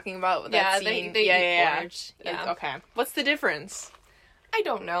know what I'm talking about? With that scene? They eat porridge. Yeah. Okay. What's the difference? I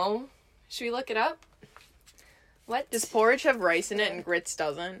don't know. Should we look it up? What? Does porridge have rice in it and grits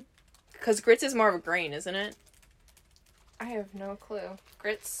doesn't? Because grits is more of a grain, isn't it? I have no clue.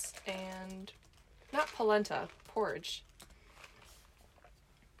 Grits and... Not polenta. Porridge.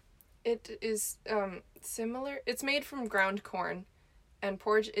 It is similar. It's made from ground corn, and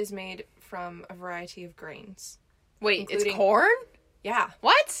porridge is made from a variety of grains. Wait, it's corn? Yeah.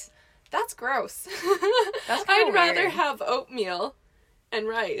 What? That's gross. That's kinda I'd rather weird. have oatmeal and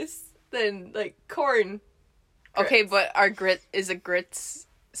rice than, like, corn. Okay, but is a grits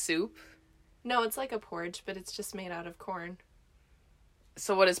soup? No, it's like a porridge, but it's just made out of corn.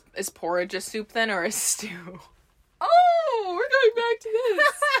 So what is porridge a soup then, or a stew? Oh, we're going back to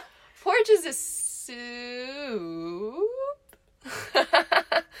this. Porridge is a soup.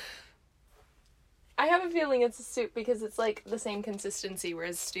 I have a feeling it's a soup because it's like the same consistency,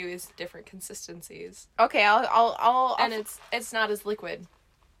 whereas stew is different consistencies. Okay, I'll And it's not as liquid.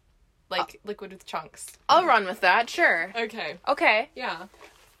 Like liquid with chunks. I'll run with that. Sure. Okay. Okay. Yeah.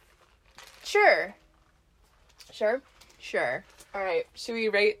 Sure. Sure. Sure. All right. Should we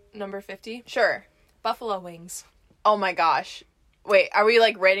rate number 50? Sure. Buffalo wings. Oh my gosh. Wait, are we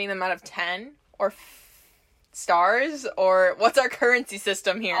like rating them out of 10 or stars, or what's our currency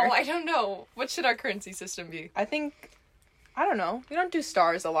system here? Oh, I don't know. What should our currency system be? I don't know. We don't do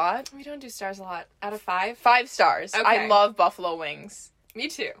stars a lot. We don't do stars a lot. Out of 5? 5 stars. Okay. I love buffalo wings. Me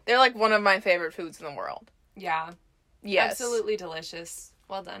too. They're like one of my favorite foods in the world. Yeah. Yes. Absolutely delicious.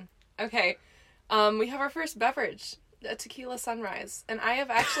 Well done. Okay. We have our first beverage, a tequila sunrise. And I've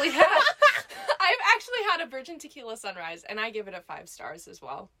actually had a virgin tequila sunrise, and I give it a 5 stars as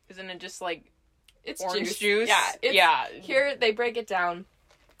well. Isn't it just like It's orange juice? Yeah. Here they break it down.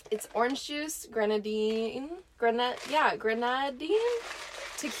 It's orange juice, grenadine,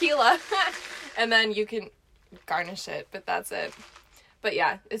 tequila, and then you can garnish it, but that's it. But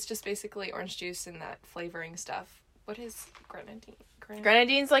yeah, it's just basically orange juice and that flavoring stuff. What is grenadine?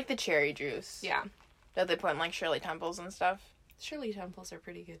 Grenadine's like the cherry juice. Yeah. That they put in like Shirley Temples and stuff. Shirley Temples are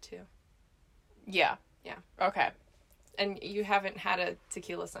pretty good too. Yeah. Yeah. Okay. And you haven't had a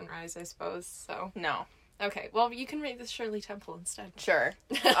tequila sunrise, I suppose, so. No. Okay, well, you can rate this Shirley Temple instead. Sure.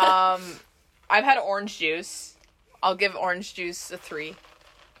 I've had orange juice. I'll give orange juice a 3.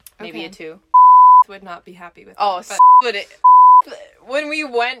 Maybe Okay. a 2. Would not be happy with Oh, that, but when we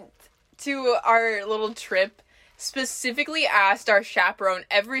went to our little trip, specifically asked our chaperone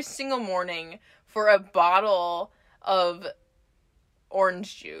every single morning for a bottle of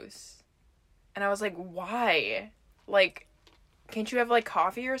orange juice. And I was like, why? Like, can't you have, like,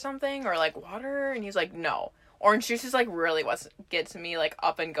 coffee or something? Or, like, water? And he's like, no. Orange juice is, like, really what gets me, like,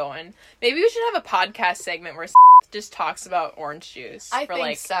 up and going. Maybe we should have a podcast segment where just talks about orange juice I for, think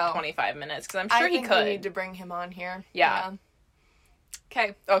like, so. 25 minutes. Because I'm sure he I think could. we need to bring him on here. Yeah.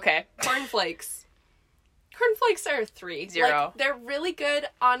 Okay. Okay. Cornflakes. Cornflakes are a 3. 0. Like, they're really good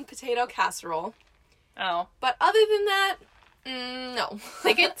on potato casserole. Oh. But other than that, no.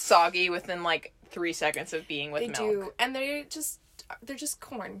 They get soggy within, like, 3 seconds of being with They milk. do. And they're just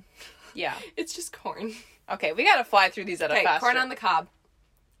corn. Yeah. It's just corn. Okay, we gotta fly through these at a Okay, faster. corn on the cob.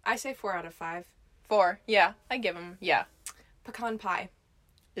 I say 4 out of 5. 4. Yeah, I give them. Yeah. Pecan pie.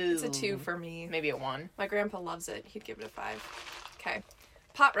 It's a 2 for me. Maybe a 1. My grandpa loves it. He'd give it a 5. Okay.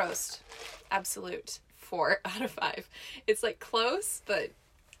 Pot roast. Absolute 4 out of 5. It's like close, but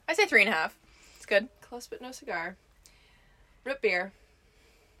I say 3.5. It's good. close but no cigar. Root beer.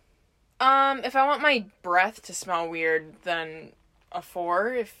 If I want my breath to smell weird, then a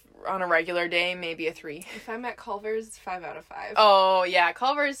 4. If on a regular day, maybe a 3. If I'm at Culver's, it's 5 out of 5. Oh yeah,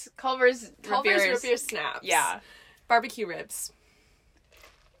 Culver's root Root beer snaps. Yeah. Barbecue ribs.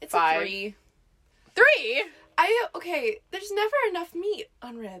 It's 5. a 3. 3. Okay, there's never enough meat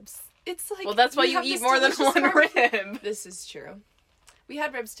on ribs. It's like, Well, that's why you have eat this more than delicious one barbecue. rib. This is true. We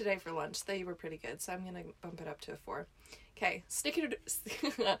had ribs today for lunch. They were pretty good, so I'm gonna bump it up to a 4. Okay,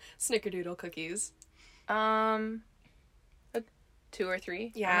 snickerdoodle cookies. A 2 or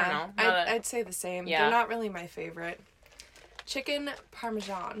 3. Yeah, I don't know. I'd say the same. Yeah. They're not really my favorite. Chicken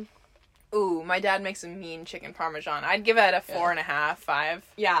parmesan. Ooh, my dad makes a mean chicken parmesan. I'd give it a 4.5, 5.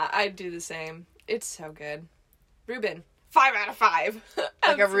 Yeah, I'd do the same. It's so good. Reuben. 5 out of 5.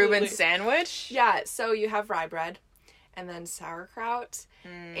 Like a Reuben Absolutely. sandwich? Yeah, so you have rye bread, and then sauerkraut,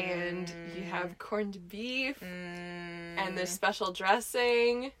 and you have corned beef, and there's special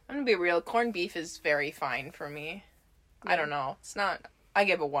dressing. I'm gonna be real. Corned beef is very fine for me. I don't know. It's not. I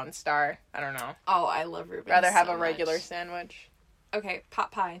give a 1 star. I don't know. Oh, I love Reuben. Rather have so a regular much. sandwich. Okay,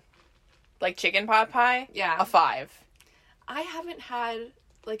 pot pie. Like chicken pot pie? Yeah. A 5. I haven't had,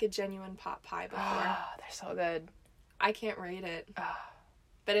 like, a genuine pot pie before. They're so good. I can't rate it.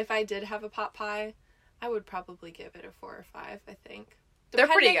 But if I did have a pot pie, I would probably give it a 4 or 5, I think. They're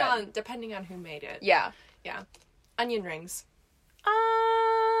pretty good. Depending on who made it. Yeah. Yeah. Onion rings.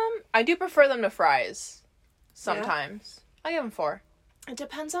 I do prefer them to fries. Sometimes. I give them 4. It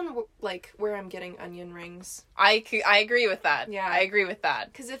depends on, like, where I'm getting onion rings. I agree with that. Yeah. I agree with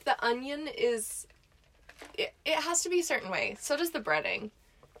that. Because if the onion is... It has to be a certain way. So does the breading.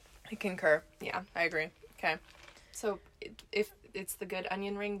 I concur. Yeah. I agree. Okay. So if it's the good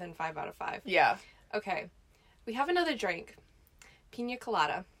onion ring, then 5 out of 5. Yeah. Okay. We have another drink. Pina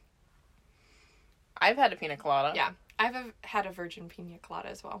colada. I've had a pina colada. Yeah. I've had a virgin pina colada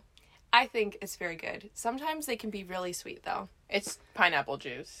as well. I think it's very good. Sometimes they can be really sweet, though. It's pineapple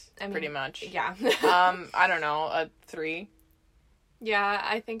juice, pretty much. Yeah. I don't know, a 3. Yeah,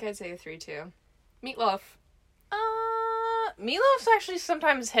 I think I'd say a 3, too. Meatloaf. Meatloaf actually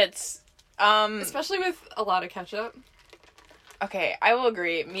sometimes hits. Especially with a lot of ketchup. Okay, I will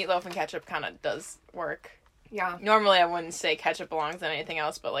agree. Meatloaf and ketchup kind of does work. Yeah. Normally, I wouldn't say ketchup belongs in anything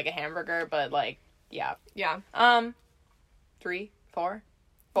else but, like, a hamburger, but, like, yeah. Yeah. 3, 4?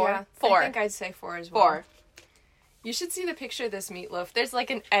 4? Yeah, 4. I think I'd say 4 as well. 4. You should see the picture of this meatloaf. There's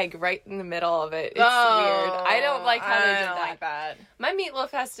like an egg right in the middle of it. It's weird. Oh, I don't like how they did I don't that. like that. My meatloaf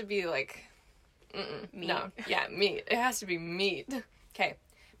has to be like... Meat. No. Yeah, meat. It has to be meat. Okay.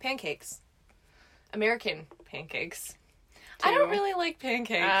 Pancakes. American pancakes. I don't really like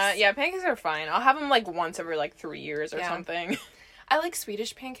pancakes. Yeah, pancakes are fine. I'll have them, like, once every, like, 3 years or something. I like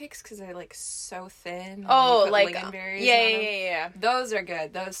Swedish pancakes because they're, like, so thin. Oh, You put like... lingonberries Yeah, on them. yeah. Those are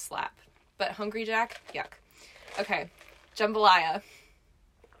good. Those slap. But Hungry Jack? Yuck. Okay. Jambalaya.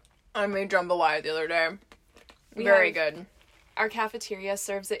 I made jambalaya the other day. We Very have- good. Our cafeteria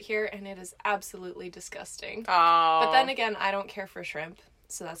serves it here, and it is absolutely disgusting. Oh. But then again, I don't care for shrimp,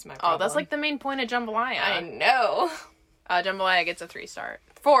 so that's my problem. Oh, that's like the main point of jambalaya. I know. Jambalaya gets a 3-star.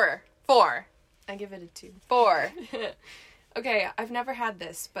 4. 4. I give it a 2. 4. Okay, I've never had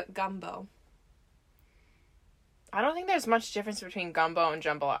this, but gumbo. I don't think there's much difference between gumbo and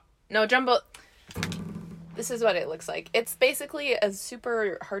jambalaya. No, jumbo... This is what it looks like. It's basically a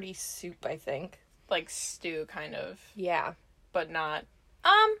super hearty soup, I think. Like stew, kind of. Yeah. But not...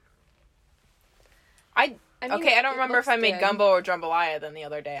 I mean, okay, I don't it remember if looks I made good. gumbo or jambalaya then the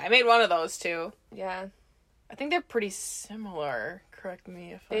other day. I made one of those, too. Yeah. I think they're pretty similar. Correct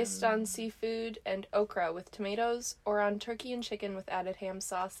me if Based on seafood and okra with tomatoes, or on turkey and chicken with added ham,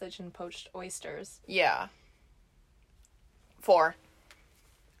 sausage, and poached oysters. Yeah. 4.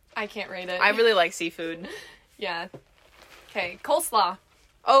 I can't rate it. I really like seafood. Yeah. Okay, coleslaw.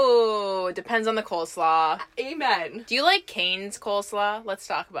 Oh, it depends on the coleslaw. Amen. Do you like Cane's coleslaw? Let's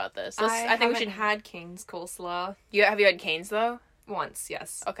talk about this. I think we should. had Cane's coleslaw Have you had Cane's though? once.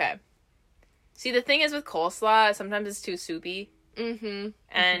 Yes. Okay. See, the thing is with coleslaw, sometimes it's too soupy. Mm-hmm.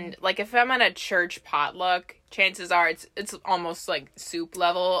 And like if I'm at a church potluck, chances are it's almost like soup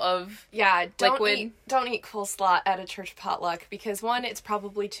level of Yeah. liquid. Don't eat coleslaw at a church potluck because 1, it's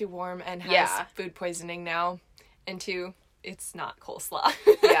probably too warm and has food poisoning now, and 2, it's not coleslaw.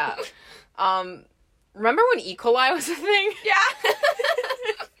 Yeah. Remember when E. coli was a thing? Yeah.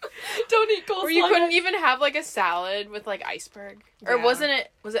 Don't eat coleslaw. Where you couldn't even have like a salad with like iceberg. Or Yeah. wasn't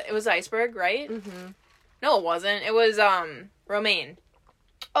it? It was iceberg, right? Mm-hmm. No, it wasn't. It was romaine.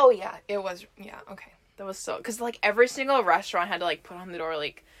 Oh yeah, it was. Yeah. Okay. That was so, because like every single restaurant had to like put on the door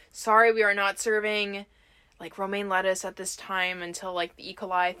like, sorry, we are not serving like romaine lettuce at this time until like the E.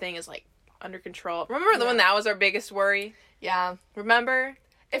 coli thing is like under control. Remember when that was our biggest worry? Yeah. Remember?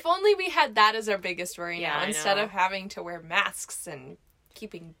 If only we had that as our biggest worry Yeah, now, I instead know. of having to wear masks and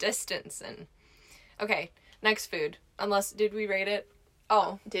keeping distance and... Okay, next food. Unless, did we rate it?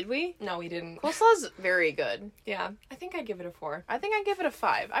 Oh. Did we? No, we didn't. Coleslaw's very good. Yeah, I think I'd give it a 4. I think I'd give it a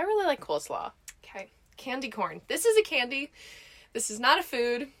 5. I really like coleslaw. Okay. Candy corn. This is a candy. This is not a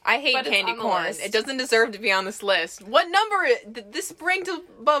food. I hate But it's candy on the corn. list. It doesn't deserve to be on this list. What number? Did this rank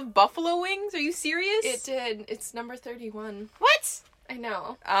above buffalo wings? Are you serious? It did. It's number 31. What? I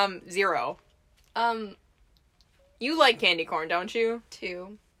know. 0. 2. You like candy corn, don't you?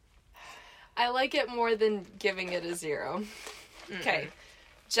 I like it more than giving it a 0. Okay.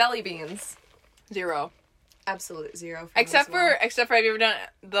 Jelly beans. 0. Absolute 0. Except for have you ever done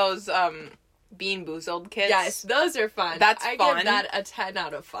those Bean Boozled kits? Yes, those are fun. That's I fun. give that a 10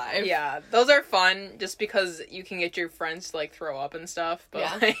 out of 5. Yeah, those are fun just because you can get your friends to like throw up and stuff. But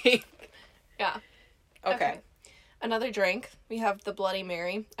Yeah. like, Yeah. okay. Another drink. We have the Bloody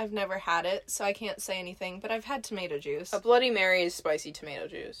Mary. I've never had it, so I can't say anything, but I've had tomato juice. A Bloody Mary is spicy tomato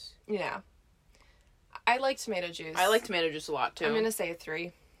juice. Yeah. I like tomato juice. I like tomato juice a lot too. I'm gonna say a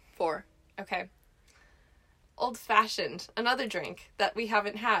 3. 4. Okay. Old Fashioned. Another drink that we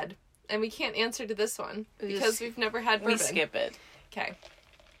haven't had. And we can't answer to this one because we've never had bourbon. We skip it. Okay.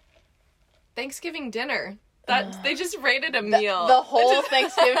 Thanksgiving dinner. That they just rated a meal. The whole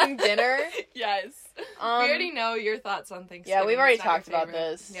Thanksgiving dinner? Yes. We already know your thoughts on Thanksgiving. Yeah, we've already It's not your talked about favorite.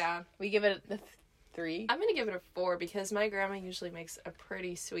 this. Yeah. We give it a 3. I'm gonna give it a 4 because my grandma usually makes a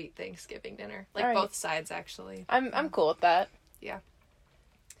pretty sweet Thanksgiving dinner. Like All right. both sides, actually. I'm cool with that.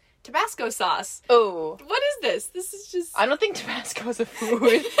 Tabasco sauce. Oh. What is this? This is just... I don't think Tabasco is a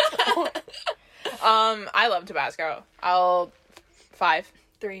food. I love Tabasco. I'll 5.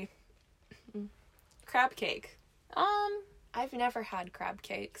 3. crab cake. I've never had crab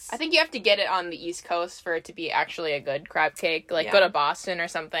cakes. I think you have to get it on the East Coast for it to be actually a good crab cake. Like, Yeah. go to Boston or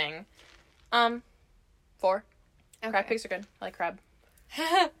something. 4. Okay. Crab cakes are good. I like crab.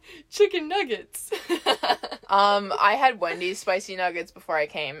 Chicken nuggets. I had Wendy's spicy nuggets before I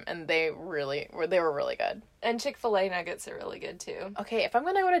came, and they were really good. And Chick-fil-A nuggets are really good too. Okay, if I'm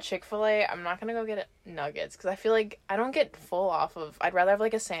gonna go to Chick-fil-A, I'm not gonna go get nuggets, because I feel like I don't get full off of... I'd rather have,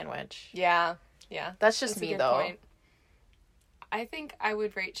 like, a sandwich. Yeah. That's just That's a me, good though. point. I think I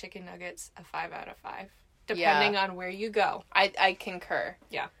would rate chicken nuggets a 5 out of 5. Depending on where you go. I concur.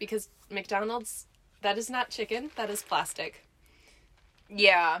 Yeah, because McDonald's, that is not chicken, that is plastic.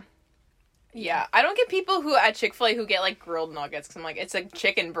 Yeah. I don't get people who at Chick-fil-A who get, like, grilled nuggets, because I'm like, it's a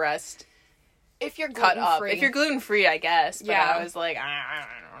chicken breast If you're cut up. gluten-free. If you're gluten-free, I guess. But Yeah. I was like, I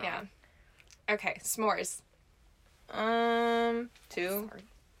don't know. Yeah. Okay, s'mores. 2.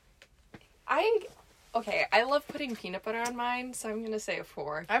 I love putting peanut butter on mine, so I'm gonna say a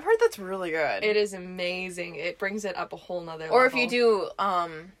 4. I've heard that's really good. It is amazing. It brings it up a whole nother level. Or if you do,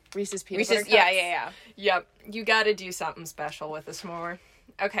 Reese's peanut Reese's, butter cups. yeah. Yep, you gotta do something special with a s'more.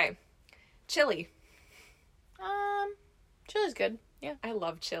 Okay. Chili. Chili's good. Yeah. I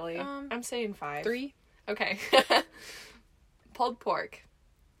love chili. I'm saying 5. 3. Okay. Pulled pork.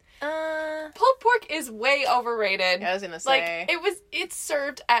 Yeah, Pulled pork is way overrated. I was gonna say. Like, it's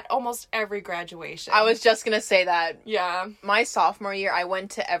served at almost every graduation. I was just gonna say that. Yeah. My sophomore year, I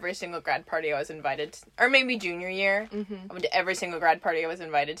went to every single grad party I was invited to. Or maybe junior year. Mm-hmm. I went to every single grad party I was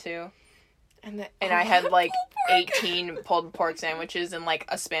invited to. And I had, like, pulled pork. 18 pulled pork sandwiches in, like,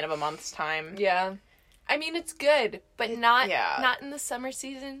 a span of a month's time. Yeah. I mean, it's good, but not yeah. in the summer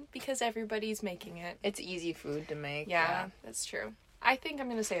season because everybody's making it. It's easy food to make. Yeah, that's true. I think I'm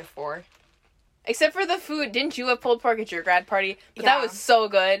going to say a 4. Except for the food. Didn't you have pulled pork at your grad party? But Yeah. that was so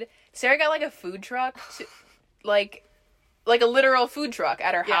good. Sarah got, like, a food truck. Like a literal food truck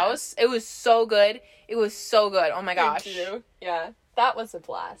at her house. It was so good. Oh, my gosh. Yeah. That was a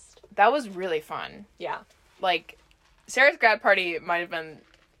blast. That was really fun. Yeah. Like, Sarah's grad party might have been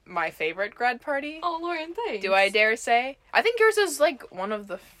my favorite grad party. Oh, Lauren, thanks. Do I dare say? I think yours was, like, one of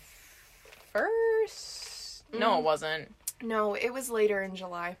the first... No, it wasn't. No, it was later in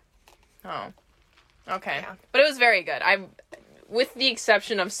July. Oh. Okay. Yeah. But it was very good. With the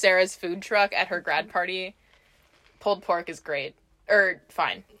exception of Sarah's food truck at her grad party, pulled pork is great.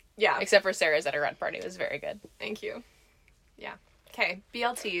 Fine. Yeah. Except for Sarah's at her grad party. It was very good. Thank you. Yeah. Okay,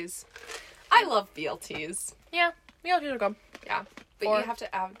 BLTs. I love BLTs. Yeah. We all do go. Yeah. But 4. you have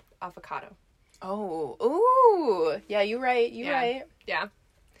to add avocado. Oh. Ooh. Yeah, you're right. You're right. Yeah.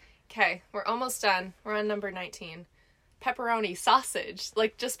 Okay, we're almost done. We're on number 19. Pepperoni sausage.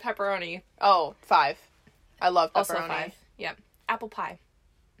 Like, just pepperoni. Oh, 5. I love pepperoni. Also 5. Yep. Apple pie.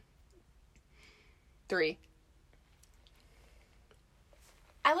 3.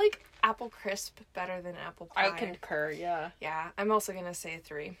 I like apple crisp better than apple pie. I concur, yeah. Yeah, I'm also gonna say a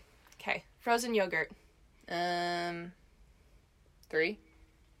 3. Okay. Frozen yogurt. 3.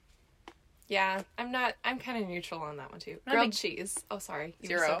 Yeah, I'm kind of neutral on that one too. Not Grilled big- cheese. Oh, sorry. You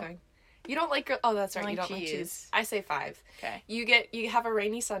 0. were still going. You don't like oh, that's right. I You like don't like cheese. cheese. I say 5. Okay. You have a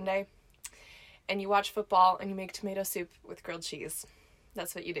rainy Sunday and you watch football and you make tomato soup with grilled cheese.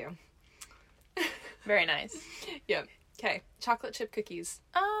 That's what you do. Very nice. Yep. Okay. Chocolate chip cookies.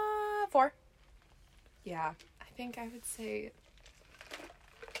 4. Yeah. I think I would say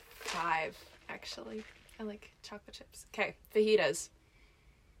 5, actually. I like chocolate chips. Okay. Fajitas.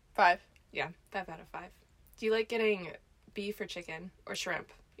 5. Yeah. 5 out of 5. Do you like getting beef or chicken or shrimp?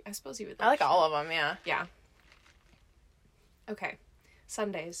 I suppose you would like I like shrimp. all of them, yeah. Yeah. Okay.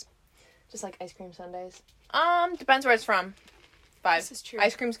 Sundays. Just like ice cream sundaes. Depends where it's from. 5. This is true.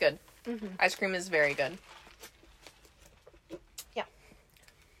 Ice cream's good. Mm-hmm. Ice cream is very good.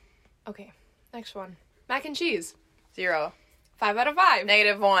 Okay. Next one. Mac and cheese. 0. 5 out of 5.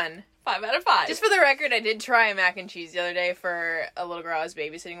 -1. 5 out of 5. Just for the record, I did try mac and cheese the other day for a little girl I was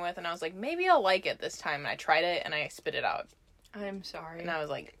babysitting with, and I was like, maybe I'll like it this time. And I tried it, and I spit it out. I'm sorry. And I was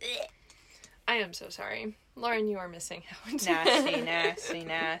like, ugh. I am so sorry. Lauren, you are missing out.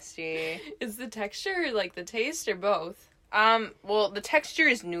 Nasty. Is the texture, like the taste, or both? Well, the texture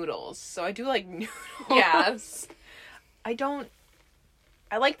is noodles, so I do like noodles. Yes.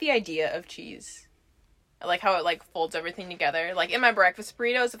 I like the idea of cheese. I like how it, like, folds everything together. Like, in my breakfast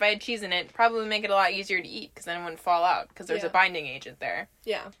burritos, if I had cheese in it, probably make it a lot easier to eat, because then it wouldn't fall out, because there's Yeah. a binding agent there.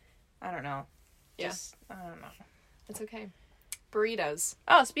 Yeah. I don't know. Yeah. I don't know. It's okay. Burritos.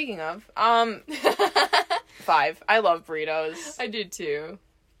 Oh, speaking of, 5. I love burritos. I do too.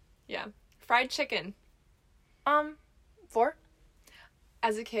 Yeah. Fried chicken. 4.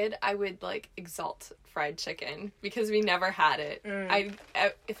 as a kid, I would, like, exalt fried chicken because we never had it.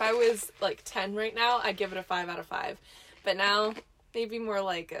 If I was, like, 10 right now, I'd give it a 5 out of 5. But now, maybe more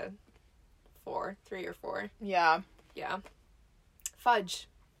like a 3 or 4. Yeah. Yeah. Fudge.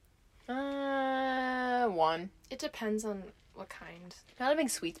 1. It depends on what kind. Not a big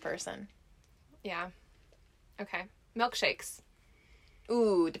sweets person. Yeah. Okay. Milkshakes.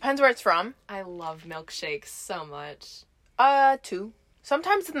 Ooh, depends where it's from. I love milkshakes so much. 2.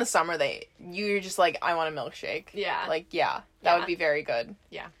 Sometimes in the summer, you're just like, I want a milkshake. Yeah. Like, yeah, that would be very good.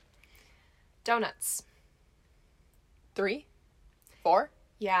 Yeah. Donuts. 3? 4?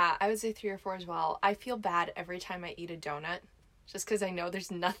 Yeah, I would say 3 or 4 as well. I feel bad every time I eat a donut, just because I know there's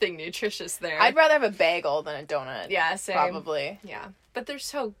nothing nutritious there. I'd rather have a bagel than a donut. Yeah, same. Probably. Yeah. But they're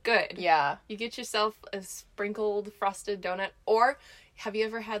so good. Yeah. You get yourself a sprinkled frosted donut, or have you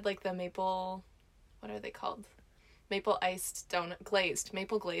ever had, like, the maple, what are they called? Maple iced donut,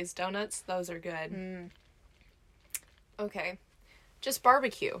 maple glazed donuts. Those are good. Okay. Just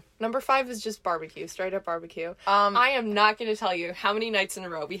barbecue. Number 5 is just barbecue, straight up barbecue. I am not going to tell you how many nights in a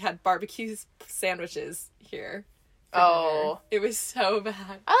row we had barbecue sandwiches here. Oh. It was so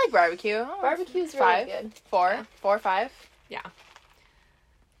bad. I like barbecue. Barbecue's 5, really good. 4, 4 or 5. Yeah.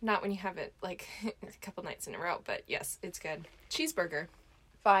 Not when you have it, like, a couple nights in a row, but yes, it's good. Cheeseburger.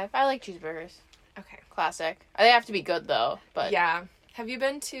 5. I like cheeseburgers. Okay. Classic. They have to be good, though. But Yeah. Have you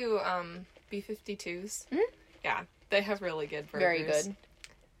been to B52's? Mhm. Yeah. They have really good burgers. Very good.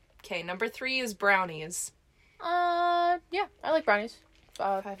 Okay, number 3 is brownies. Yeah, I like brownies.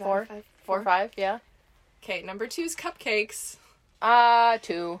 5 out of 4, 5. 4, 5, yeah. Okay, number 2 is cupcakes.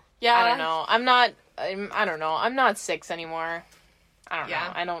 2. Yeah. I don't know. I don't know. I'm not 6 anymore.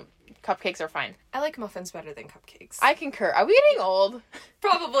 I don't know. Cupcakes are fine. I like muffins better than cupcakes. I concur. Are we getting old?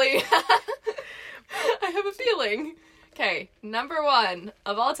 Probably. I have a feeling. Okay, number 1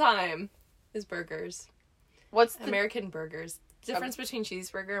 of all time is burgers. What's the... American burgers. Difference between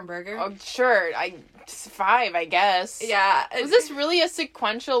cheeseburger and burger? Oh, sure. 5, I guess. Yeah. Was this really a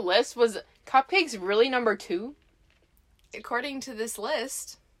sequential list? Was cupcakes really number 2? According to this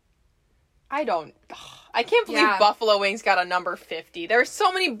list. I can't believe Buffalo Wings got a number 50. There are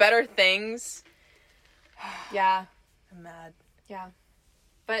so many better things. Yeah. I'm mad. Yeah.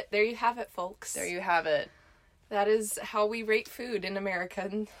 But there you have it, folks. There you have it. That is how we rate food in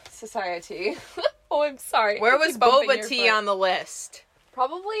American society. Oh, I'm sorry. Where was boba tea on the list?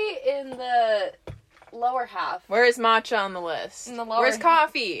 Probably in the lower half. Where is matcha on the list? In the lower Where's half.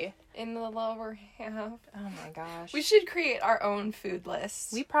 coffee? In the lower half. Oh my gosh. We should create our own food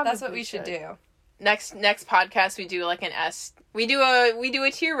list. That's what we should do. Next podcast we do like an S. We do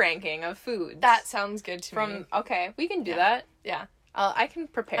a tier ranking of foods. That sounds good to me. Okay, we can do that. Yeah. I can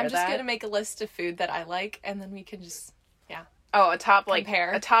prepare that. I'm just gonna make a list of food that I like, and then we can just a top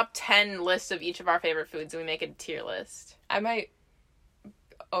compare. a top 10 list of each of our favorite foods, and we make a tier list. I might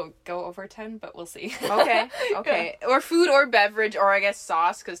go over 10, but we'll see. Okay. Or food or beverage, or I guess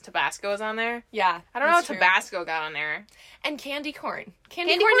sauce, because Tabasco is on there. Yeah. I don't know how Tabasco got on there. And candy corn.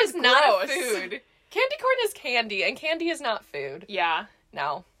 Candy corn corn is is not a gross. food. Candy corn is candy, and candy is not food. Yeah.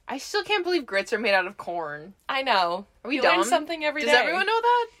 No. I still can't believe grits are made out of corn. I know. Are we you dumb? learn something every day. Does everyone know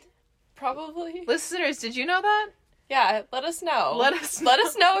that? Probably. Listeners, did you know that? Yeah, let us know. Let us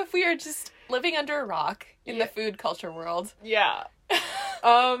know if we are just living under a rock in the food culture world. Yeah.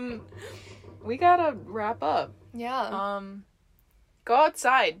 We gotta wrap up. Yeah. Go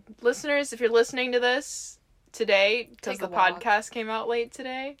outside. Listeners, if you're listening to this today, because the podcast came out late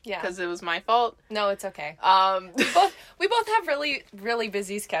today. Yeah. Because it was my fault. No, it's okay. We both have really, really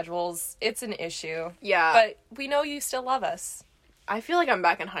busy schedules. It's an issue. Yeah. But we know you still love us. I feel like I'm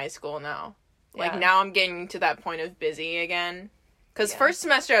back in high school now. Like, Yeah. now I'm getting to that point of busy again. Because first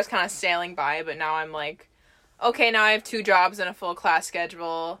semester I was kind of sailing by, but now I'm like, okay, now I have 2 jobs and a full class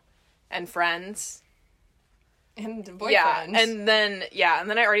schedule and friends. And boyfriend. Yeah, and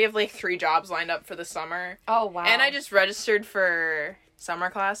then I already have like 3 jobs lined up for the summer. Oh, wow. And I just registered for summer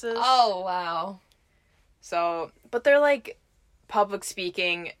classes. Oh, wow. So, but they're like public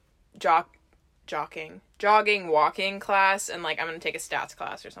speaking, jogging, walking class, and like I'm gonna take a stats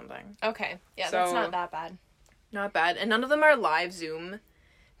class or something. Okay. Yeah, So- that's not that bad. Not bad. And none of them are live Zoom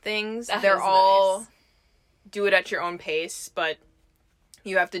things. That They're is all nice. do it at your own pace, but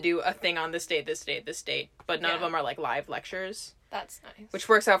you have to do a thing on this date, this date, this date. But none of Yeah. them are like live lectures, That's nice. which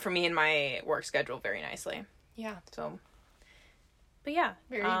works out for me in my work schedule very nicely. Yeah. So, but yeah.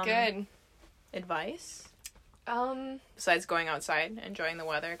 Very good. Advice? Besides going outside, enjoying the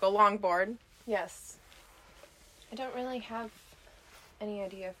weather, go longboard. Yes. I don't really have any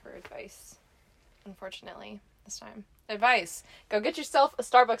idea for advice, unfortunately. this time. Advice. Go get yourself a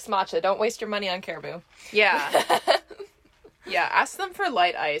Starbucks matcha. Don't waste your money on Caribou. Yeah. Yeah, ask them for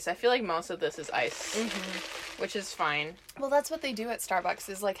light ice. I feel like most of this is ice, which is fine. Well, that's what they do at Starbucks,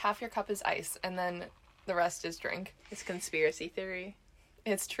 is like half your cup is ice, and then the rest is drink. It's conspiracy theory.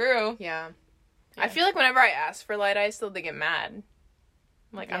 It's true. Yeah. I feel like whenever I ask for light ice, they get mad.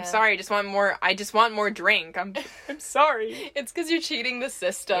 I'm like, I'm sorry, I just want more drink. I'm sorry. It's because you're cheating the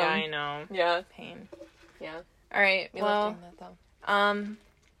system. Yeah, I know. Yeah. Pain. Yeah. All right, We love doing that, though.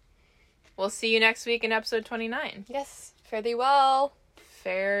 We'll see you next week in episode 29. Yes. Fare thee well.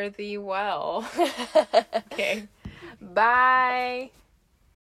 Fare thee well. Okay. Bye.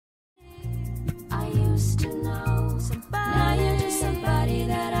 I used to know somebody. Now you're just somebody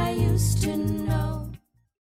that I used to know.